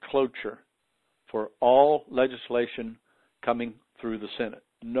eliminate cloture for all legislation coming through the Senate.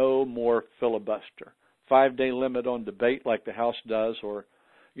 No more filibuster. 5-day limit on debate like the House does, or,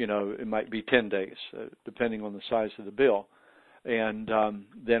 it might be 10 days, depending on the size of the bill. And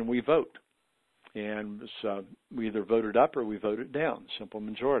then we vote. And we either vote it up or we vote it down, simple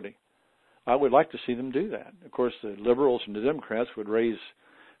majority. I would like to see them do that. Of course, the liberals and the Democrats would raise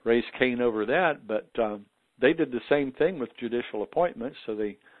Cain over that, but they did the same thing with judicial appointments, so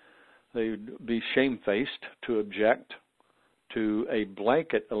they'd be shamefaced to object to a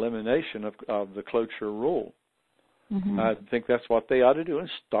blanket elimination of the cloture rule. Mm-hmm. I think that's what they ought to do, and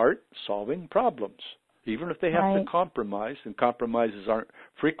start solving problems, even if they have to compromise. And compromises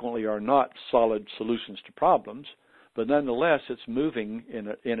frequently are not solid solutions to problems, but nonetheless, it's moving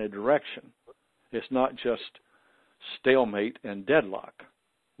in a direction. It's not just stalemate and deadlock.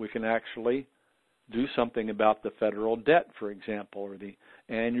 We can actually do something about the federal debt, for example, or the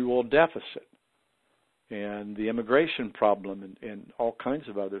annual deficit, and the immigration problem, and all kinds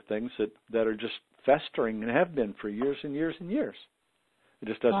of other things that are just festering and have been for years and years and years. It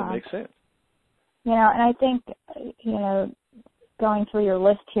just doesn't make sense. And I think, going through your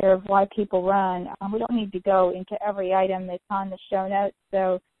list here of why people run, we don't need to go into every item that's on the show notes.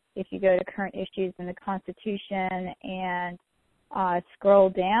 So if you go to current issues in the Constitution and scroll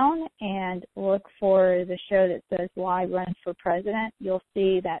down and look for the show that says why run for president, you'll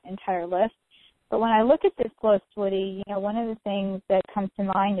see that entire list. But when I look at this list, Woody, one of the things that comes to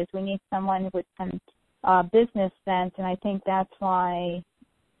mind is we need someone with some business sense, and I think that's why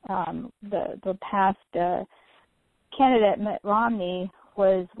the past candidate, Mitt Romney,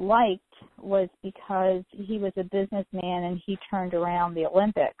 was because he was a businessman and he turned around the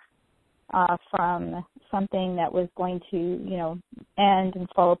Olympics from something that was going to, end and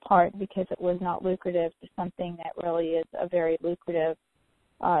fall apart because it was not lucrative to something that really is a very lucrative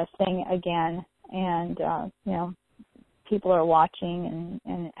thing again. And, people are watching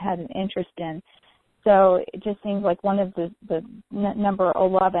and had an interest in. So it just seems like one of the number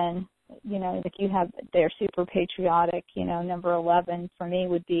 11, like you have, they're super patriotic, number 11 for me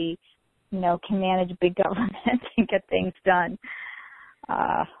would be, can manage big government and get things done.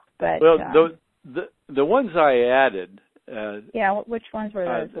 The ones I added. Which ones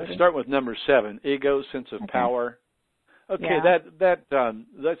were those? Start with number 7, ego, sense of power. Okay,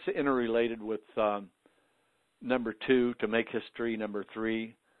 that's interrelated with number 2, to make history. Number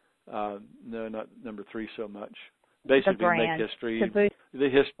 3, no, not number 3 so much. Basically, make history, the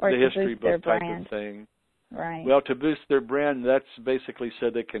history book type of thing. Right. Well, to boost their brand, that's basically so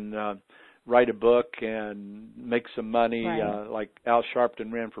they can write a book and make some money. Like Al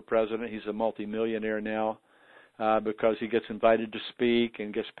Sharpton ran for president. He's a multimillionaire now because he gets invited to speak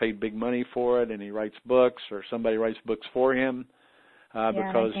and gets paid big money for it, and he writes books, or somebody writes books for him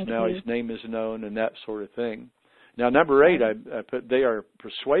because now his name is known and that sort of thing. Now, number 8, I put they are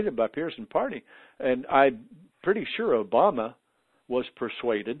persuaded by peers and party, and I'm pretty sure Obama was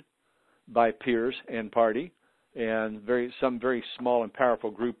persuaded by peers and party, and some very small and powerful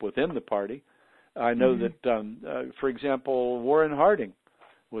group within the party. I know that, for example, Warren Harding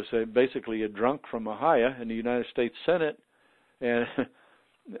was basically a drunk from Ohio in the United States Senate, and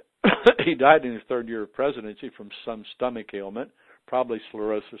he died in his 3rd year of presidency from some stomach ailment, probably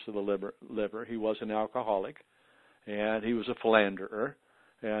cirrhosis of the liver. He was an alcoholic, and he was a philanderer,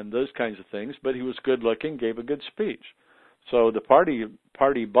 and those kinds of things, but he was good looking, gave a good speech. So the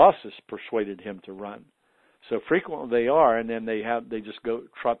party bosses persuaded him to run. So frequently they are, and then they just go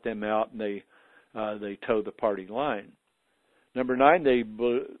trot them out, and they toe the party line. Number 9,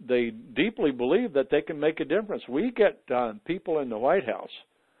 they deeply believe that they can make a difference. We get people in the White House,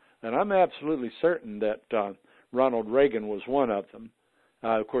 and I'm absolutely certain that Ronald Reagan was one of them.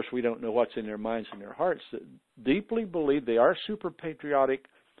 Of course, we don't know what's in their minds and their hearts. That deeply believe they are super patriotic,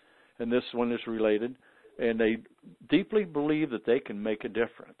 and this one is related, and they deeply believe that they can make a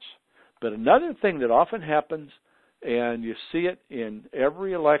difference. But another thing that often happens, and you see it in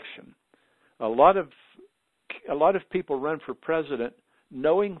every election, a lot of people run for president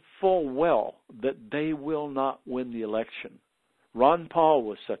knowing full well that they will not win the election. Ron Paul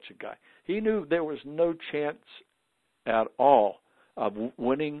was such a guy. He knew there was no chance at all of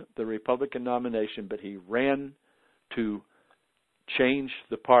winning the Republican nomination, but he ran to change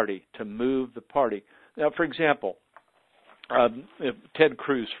the party, to move the party. Now, for example, Ted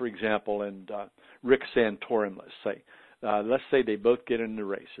Cruz, for example, and Rick Santorum, let's say they both get in the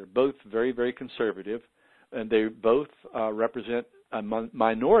race. They're both very, very conservative, and they both represent a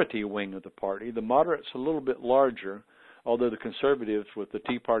minority wing of the party. The moderate's a little bit larger, although the conservatives with the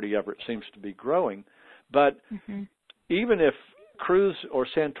Tea Party effort seems to be growing. But even if Cruz or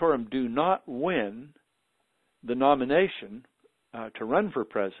Santorum do not win the nomination to run for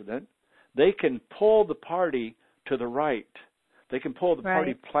president, they can pull the party to the right. They can pull the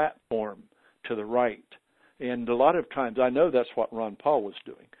party platform to the right. And a lot of times, I know that's what Ron Paul was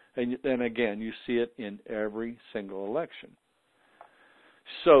doing. And again, you see it in every single election.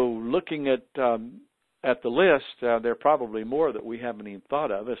 So looking at the list, there are probably more that we haven't even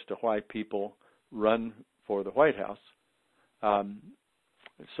thought of as to why people run for the White House.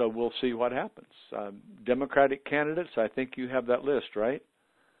 So we'll see what happens. Democratic candidates, I think you have that list, right?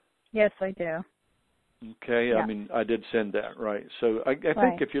 Yes, I do. Okay, yeah. I mean, I did send that, right. So I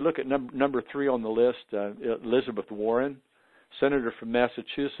think if you look at number 3 on the list, Elizabeth Warren, Senator from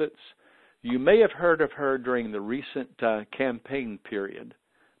Massachusetts, you may have heard of her during the recent campaign period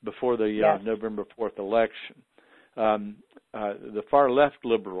before the November 4th election. The far left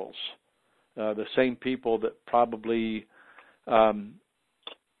liberals, the same people that probably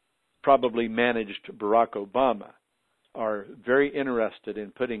managed Barack Obama, are very interested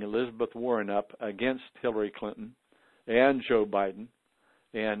in putting Elizabeth Warren up against Hillary Clinton and Joe Biden.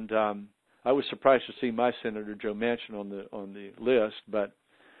 And I was surprised to see my Senator Joe Manchin on the list, but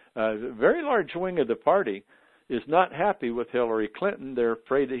a very large wing of the party is not happy with Hillary Clinton. They're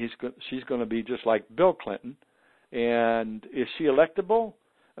afraid that she's going to be just like Bill Clinton. And is she electable?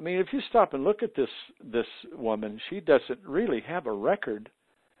 I mean, if you stop and look at this woman, she doesn't really have a record.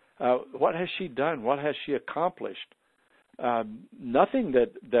 What has she done? What has she accomplished? Nothing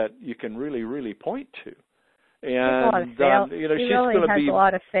that you can really point to. And she really has a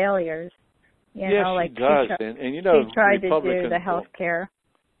lot of failures. She does. And you know, she tried to do the health care.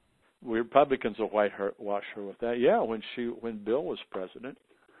 Republicans will whitewash her with that. Yeah, when Bill was president,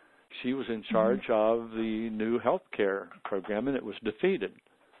 she was in charge of the new health care program, and it was defeated.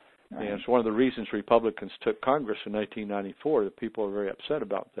 Right. And it's one of the reasons Republicans took Congress in 1994. The people are very upset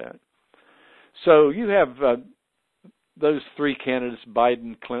about that. So you have those 3 candidates,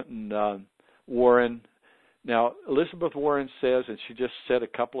 Biden, Clinton, Warren. Now, Elizabeth Warren says, and she just said a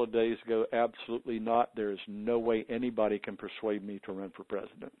couple of days ago, absolutely not. There is no way anybody can persuade me to run for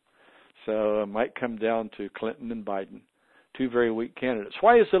president. So it might come down to Clinton and Biden, 2 very weak candidates.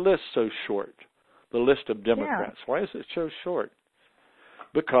 Why is the list so short, the list of Democrats? Yeah. Why is it so short?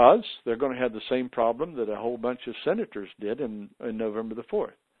 Because they're going to have the same problem that a whole bunch of senators did in November the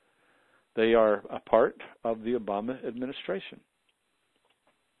 4th. They are a part of the Obama administration.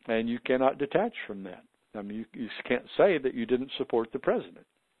 And you cannot detach from that. I mean, you can't say that you didn't support the president,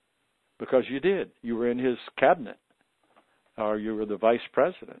 because you did. You were in his cabinet, or you were the vice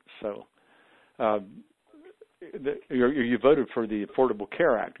president. So you voted for the Affordable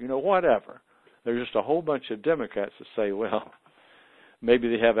Care Act. You know, whatever. There's just a whole bunch of Democrats that say, well, maybe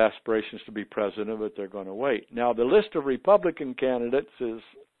they have aspirations to be president, but they're going to wait. Now, the list of Republican candidates is,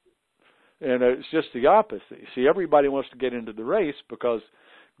 and it's just the opposite. See, everybody wants to get into the race because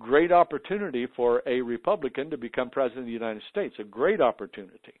great opportunity for a Republican to become president of the United States, a great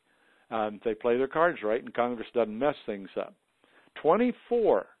opportunity. They play their cards right, and Congress doesn't mess things up.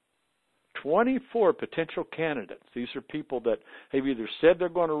 24 potential candidates. These are people that have either said they're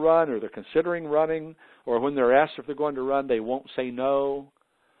going to run, or they're considering running, or when they're asked if they're going to run, they won't say no.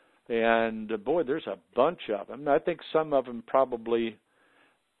 And boy, there's a bunch of them. I think some of them probably,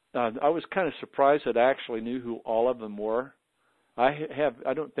 I was kind of surprised that I actually knew who all of them were. I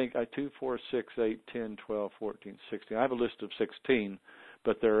don't think, 2, 4, 6, 8, 10, 12, 14, 16. I have a list of 16,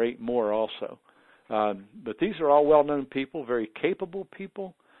 but there are 8 more also. But these are all well-known people, very capable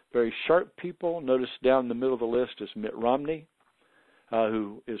people, very sharp people. Notice down in the middle of the list is Mitt Romney,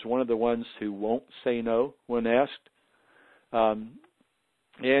 who is one of the ones who won't say no when asked. And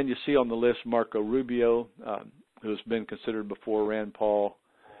you see on the list Marco Rubio, who's been considered before, Rand Paul,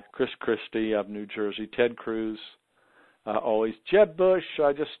 Chris Christie of New Jersey, Ted Cruz, always. Jeb Bush,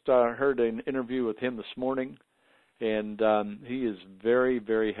 I just heard an interview with him this morning, and he is very,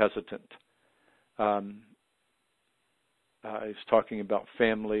 very hesitant. He's talking about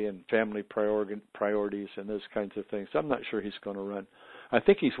family and family priorities and those kinds of things. I'm not sure he's going to run. I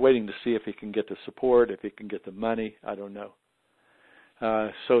think he's waiting to see if he can get the support, if he can get the money. I don't know.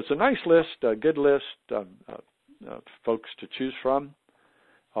 So it's a nice list, a good list of folks to choose from,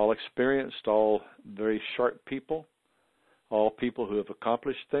 all experienced, all very sharp people, all people who have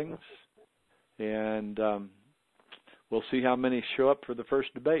accomplished things. And we'll see how many show up for the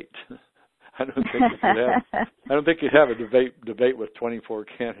first debate. I don't think you'd have a debate with 24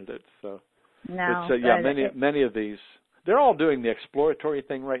 candidates. So no, many of these, they're all doing the exploratory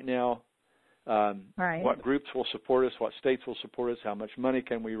thing right now. Right. What groups will support us? What states will support us? How much money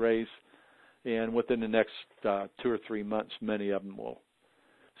can we raise? And within the next 2 or 3 months, many of them will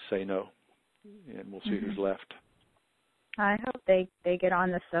say no, and we'll see who's left. I hope they get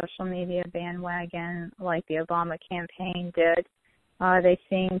on the social media bandwagon like the Obama campaign did. They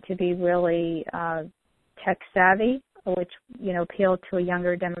seem to be really tech savvy, which, appealed to a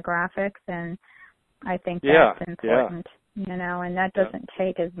younger demographics, and I think that's important, and that doesn't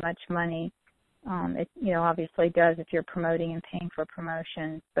take as much money. It, obviously does if you're promoting and paying for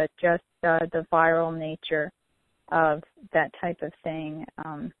promotions, but just the viral nature of that type of thing,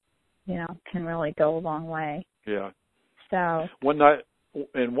 can really go a long way. Yeah. So one nice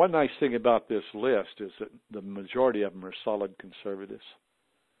thing about this list is that the majority of them are solid conservatives.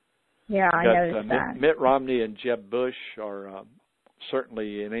 Yeah, I noticed that. Mitt Romney and Jeb Bush are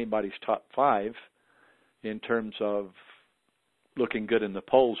certainly in anybody's top 5 in terms of looking good in the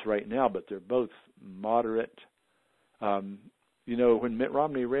polls right now, but they're both moderate. When Mitt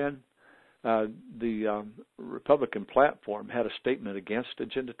Romney ran, the Republican platform had a statement against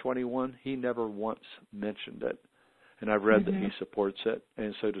Agenda 21. He never once mentioned it. And I've read that he supports it,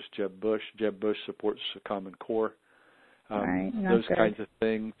 and so does Jeb Bush. Jeb Bush supports the Common Core. Those kinds of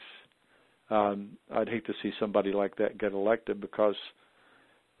things. I'd hate to see somebody like that get elected because,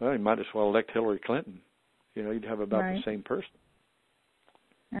 you might as well elect Hillary Clinton. You'd have about the same person.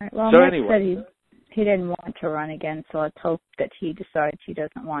 All right. Well, so Mitt anyway. said he didn't want to run again, so let's hope that he decides he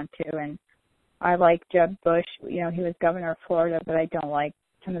doesn't want to. And I like Jeb Bush. He was governor of Florida, but I don't like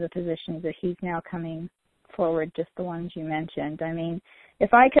some of the positions that he's now coming forward, just the ones you mentioned. I mean,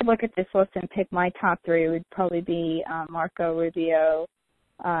 if I could look at this list and pick my top 3, it would probably be Marco Rubio,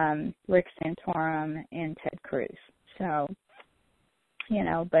 Rick Santorum, and Ted Cruz. So,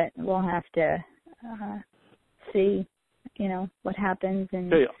 but we'll have to see, what happens.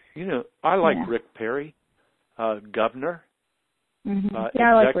 And I like Rick Perry, governor.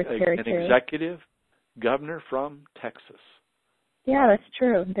 I like Rick Perry too. An executive governor from Texas. Yeah, that's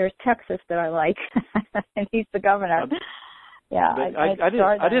true. There's Texas that I like, and he's the governor.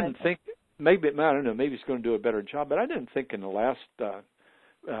 I didn't think, maybe I don't know, maybe he's going to do a better job, but I didn't think in the last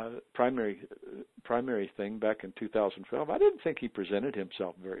primary thing back in 2012, I didn't think he presented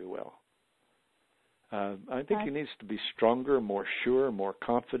himself very well. I think he needs to be stronger, more sure, more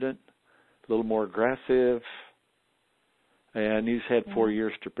confident, a little more aggressive, and he's had 4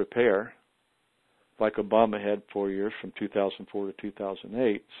 years to prepare, like Obama had 4 years from 2004 to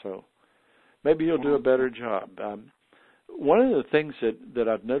 2008. So maybe he'll do a better job. One of the things that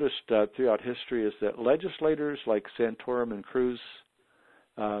I've noticed throughout history is that legislators like Santorum and Cruz,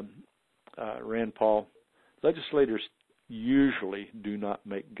 Rand Paul, legislators usually do not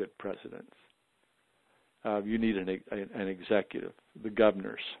make good presidents. You need an executive, the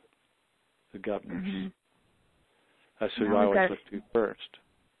governors. That's who I always look to first.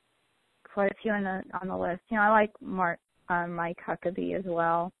 Quite a few on the list. I like Mike Huckabee as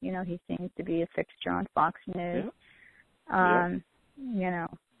well. He seems to be a fixture on Fox News.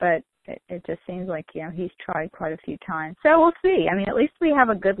 But it just seems like, he's tried quite a few times. So we'll see. I mean, at least we have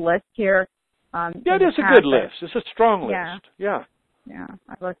a good list here. It is a good list. It's a strong list. Yeah. Yeah.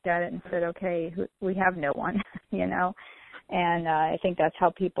 I looked at it and said, okay, we have no one, And I think that's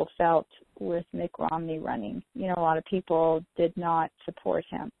how people felt with Mitt Romney running. A lot of people did not support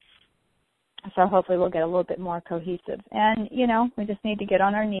him. So hopefully we'll get a little bit more cohesive. And, we just need to get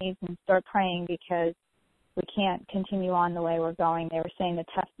on our knees and start praying because we can't continue on the way we're going. They were saying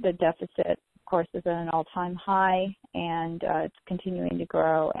the deficit, of course, is at an all-time high, and it's continuing to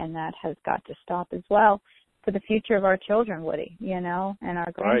grow, and that has got to stop as well for the future of our children, Woody, and our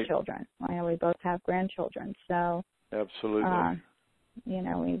grandchildren. I know we both have grandchildren. So, absolutely.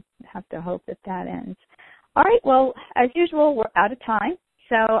 We have to hope that ends. All right. Well, as usual, we're out of time.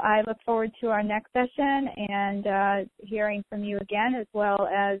 So I look forward to our next session and hearing from you again, as well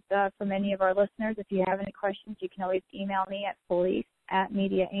as from any of our listeners. If you have any questions, you can always email me at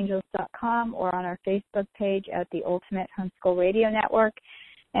police@mediaangels.com or on our Facebook page at the Ultimate Homeschool Radio Network.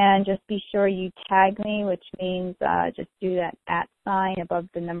 And just be sure you tag me, which means just do that @ above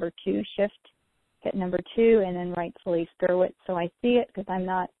the number 2 shift, hit number 2, and then write Felice Gerwitz so I see it because I'm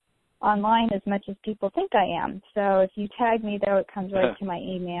not online as much as people think I am. So if you tag me, though, it comes right to my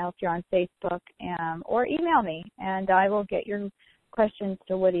email if you're on Facebook, or email me, and I will get your questions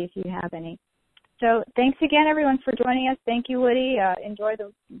to Woody if you have any. So thanks again, everyone, for joining us. Thank you, Woody. Enjoy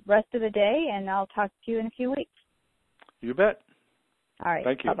the rest of the day, and I'll talk to you in a few weeks. You bet. All right.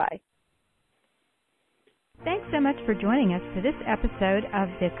 Thank you. Bye-bye. Thanks so much for joining us for this episode of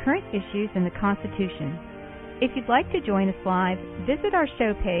The Current Issues in the Constitution. If you'd like to join us live, visit our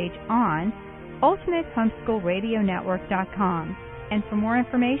show page on UltimateHomeschoolRadioNetwork.com. And for more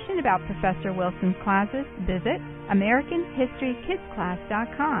information about Professor Wilson's classes, visit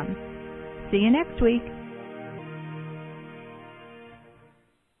AmericanHistoryKidsClass.com. See you next week.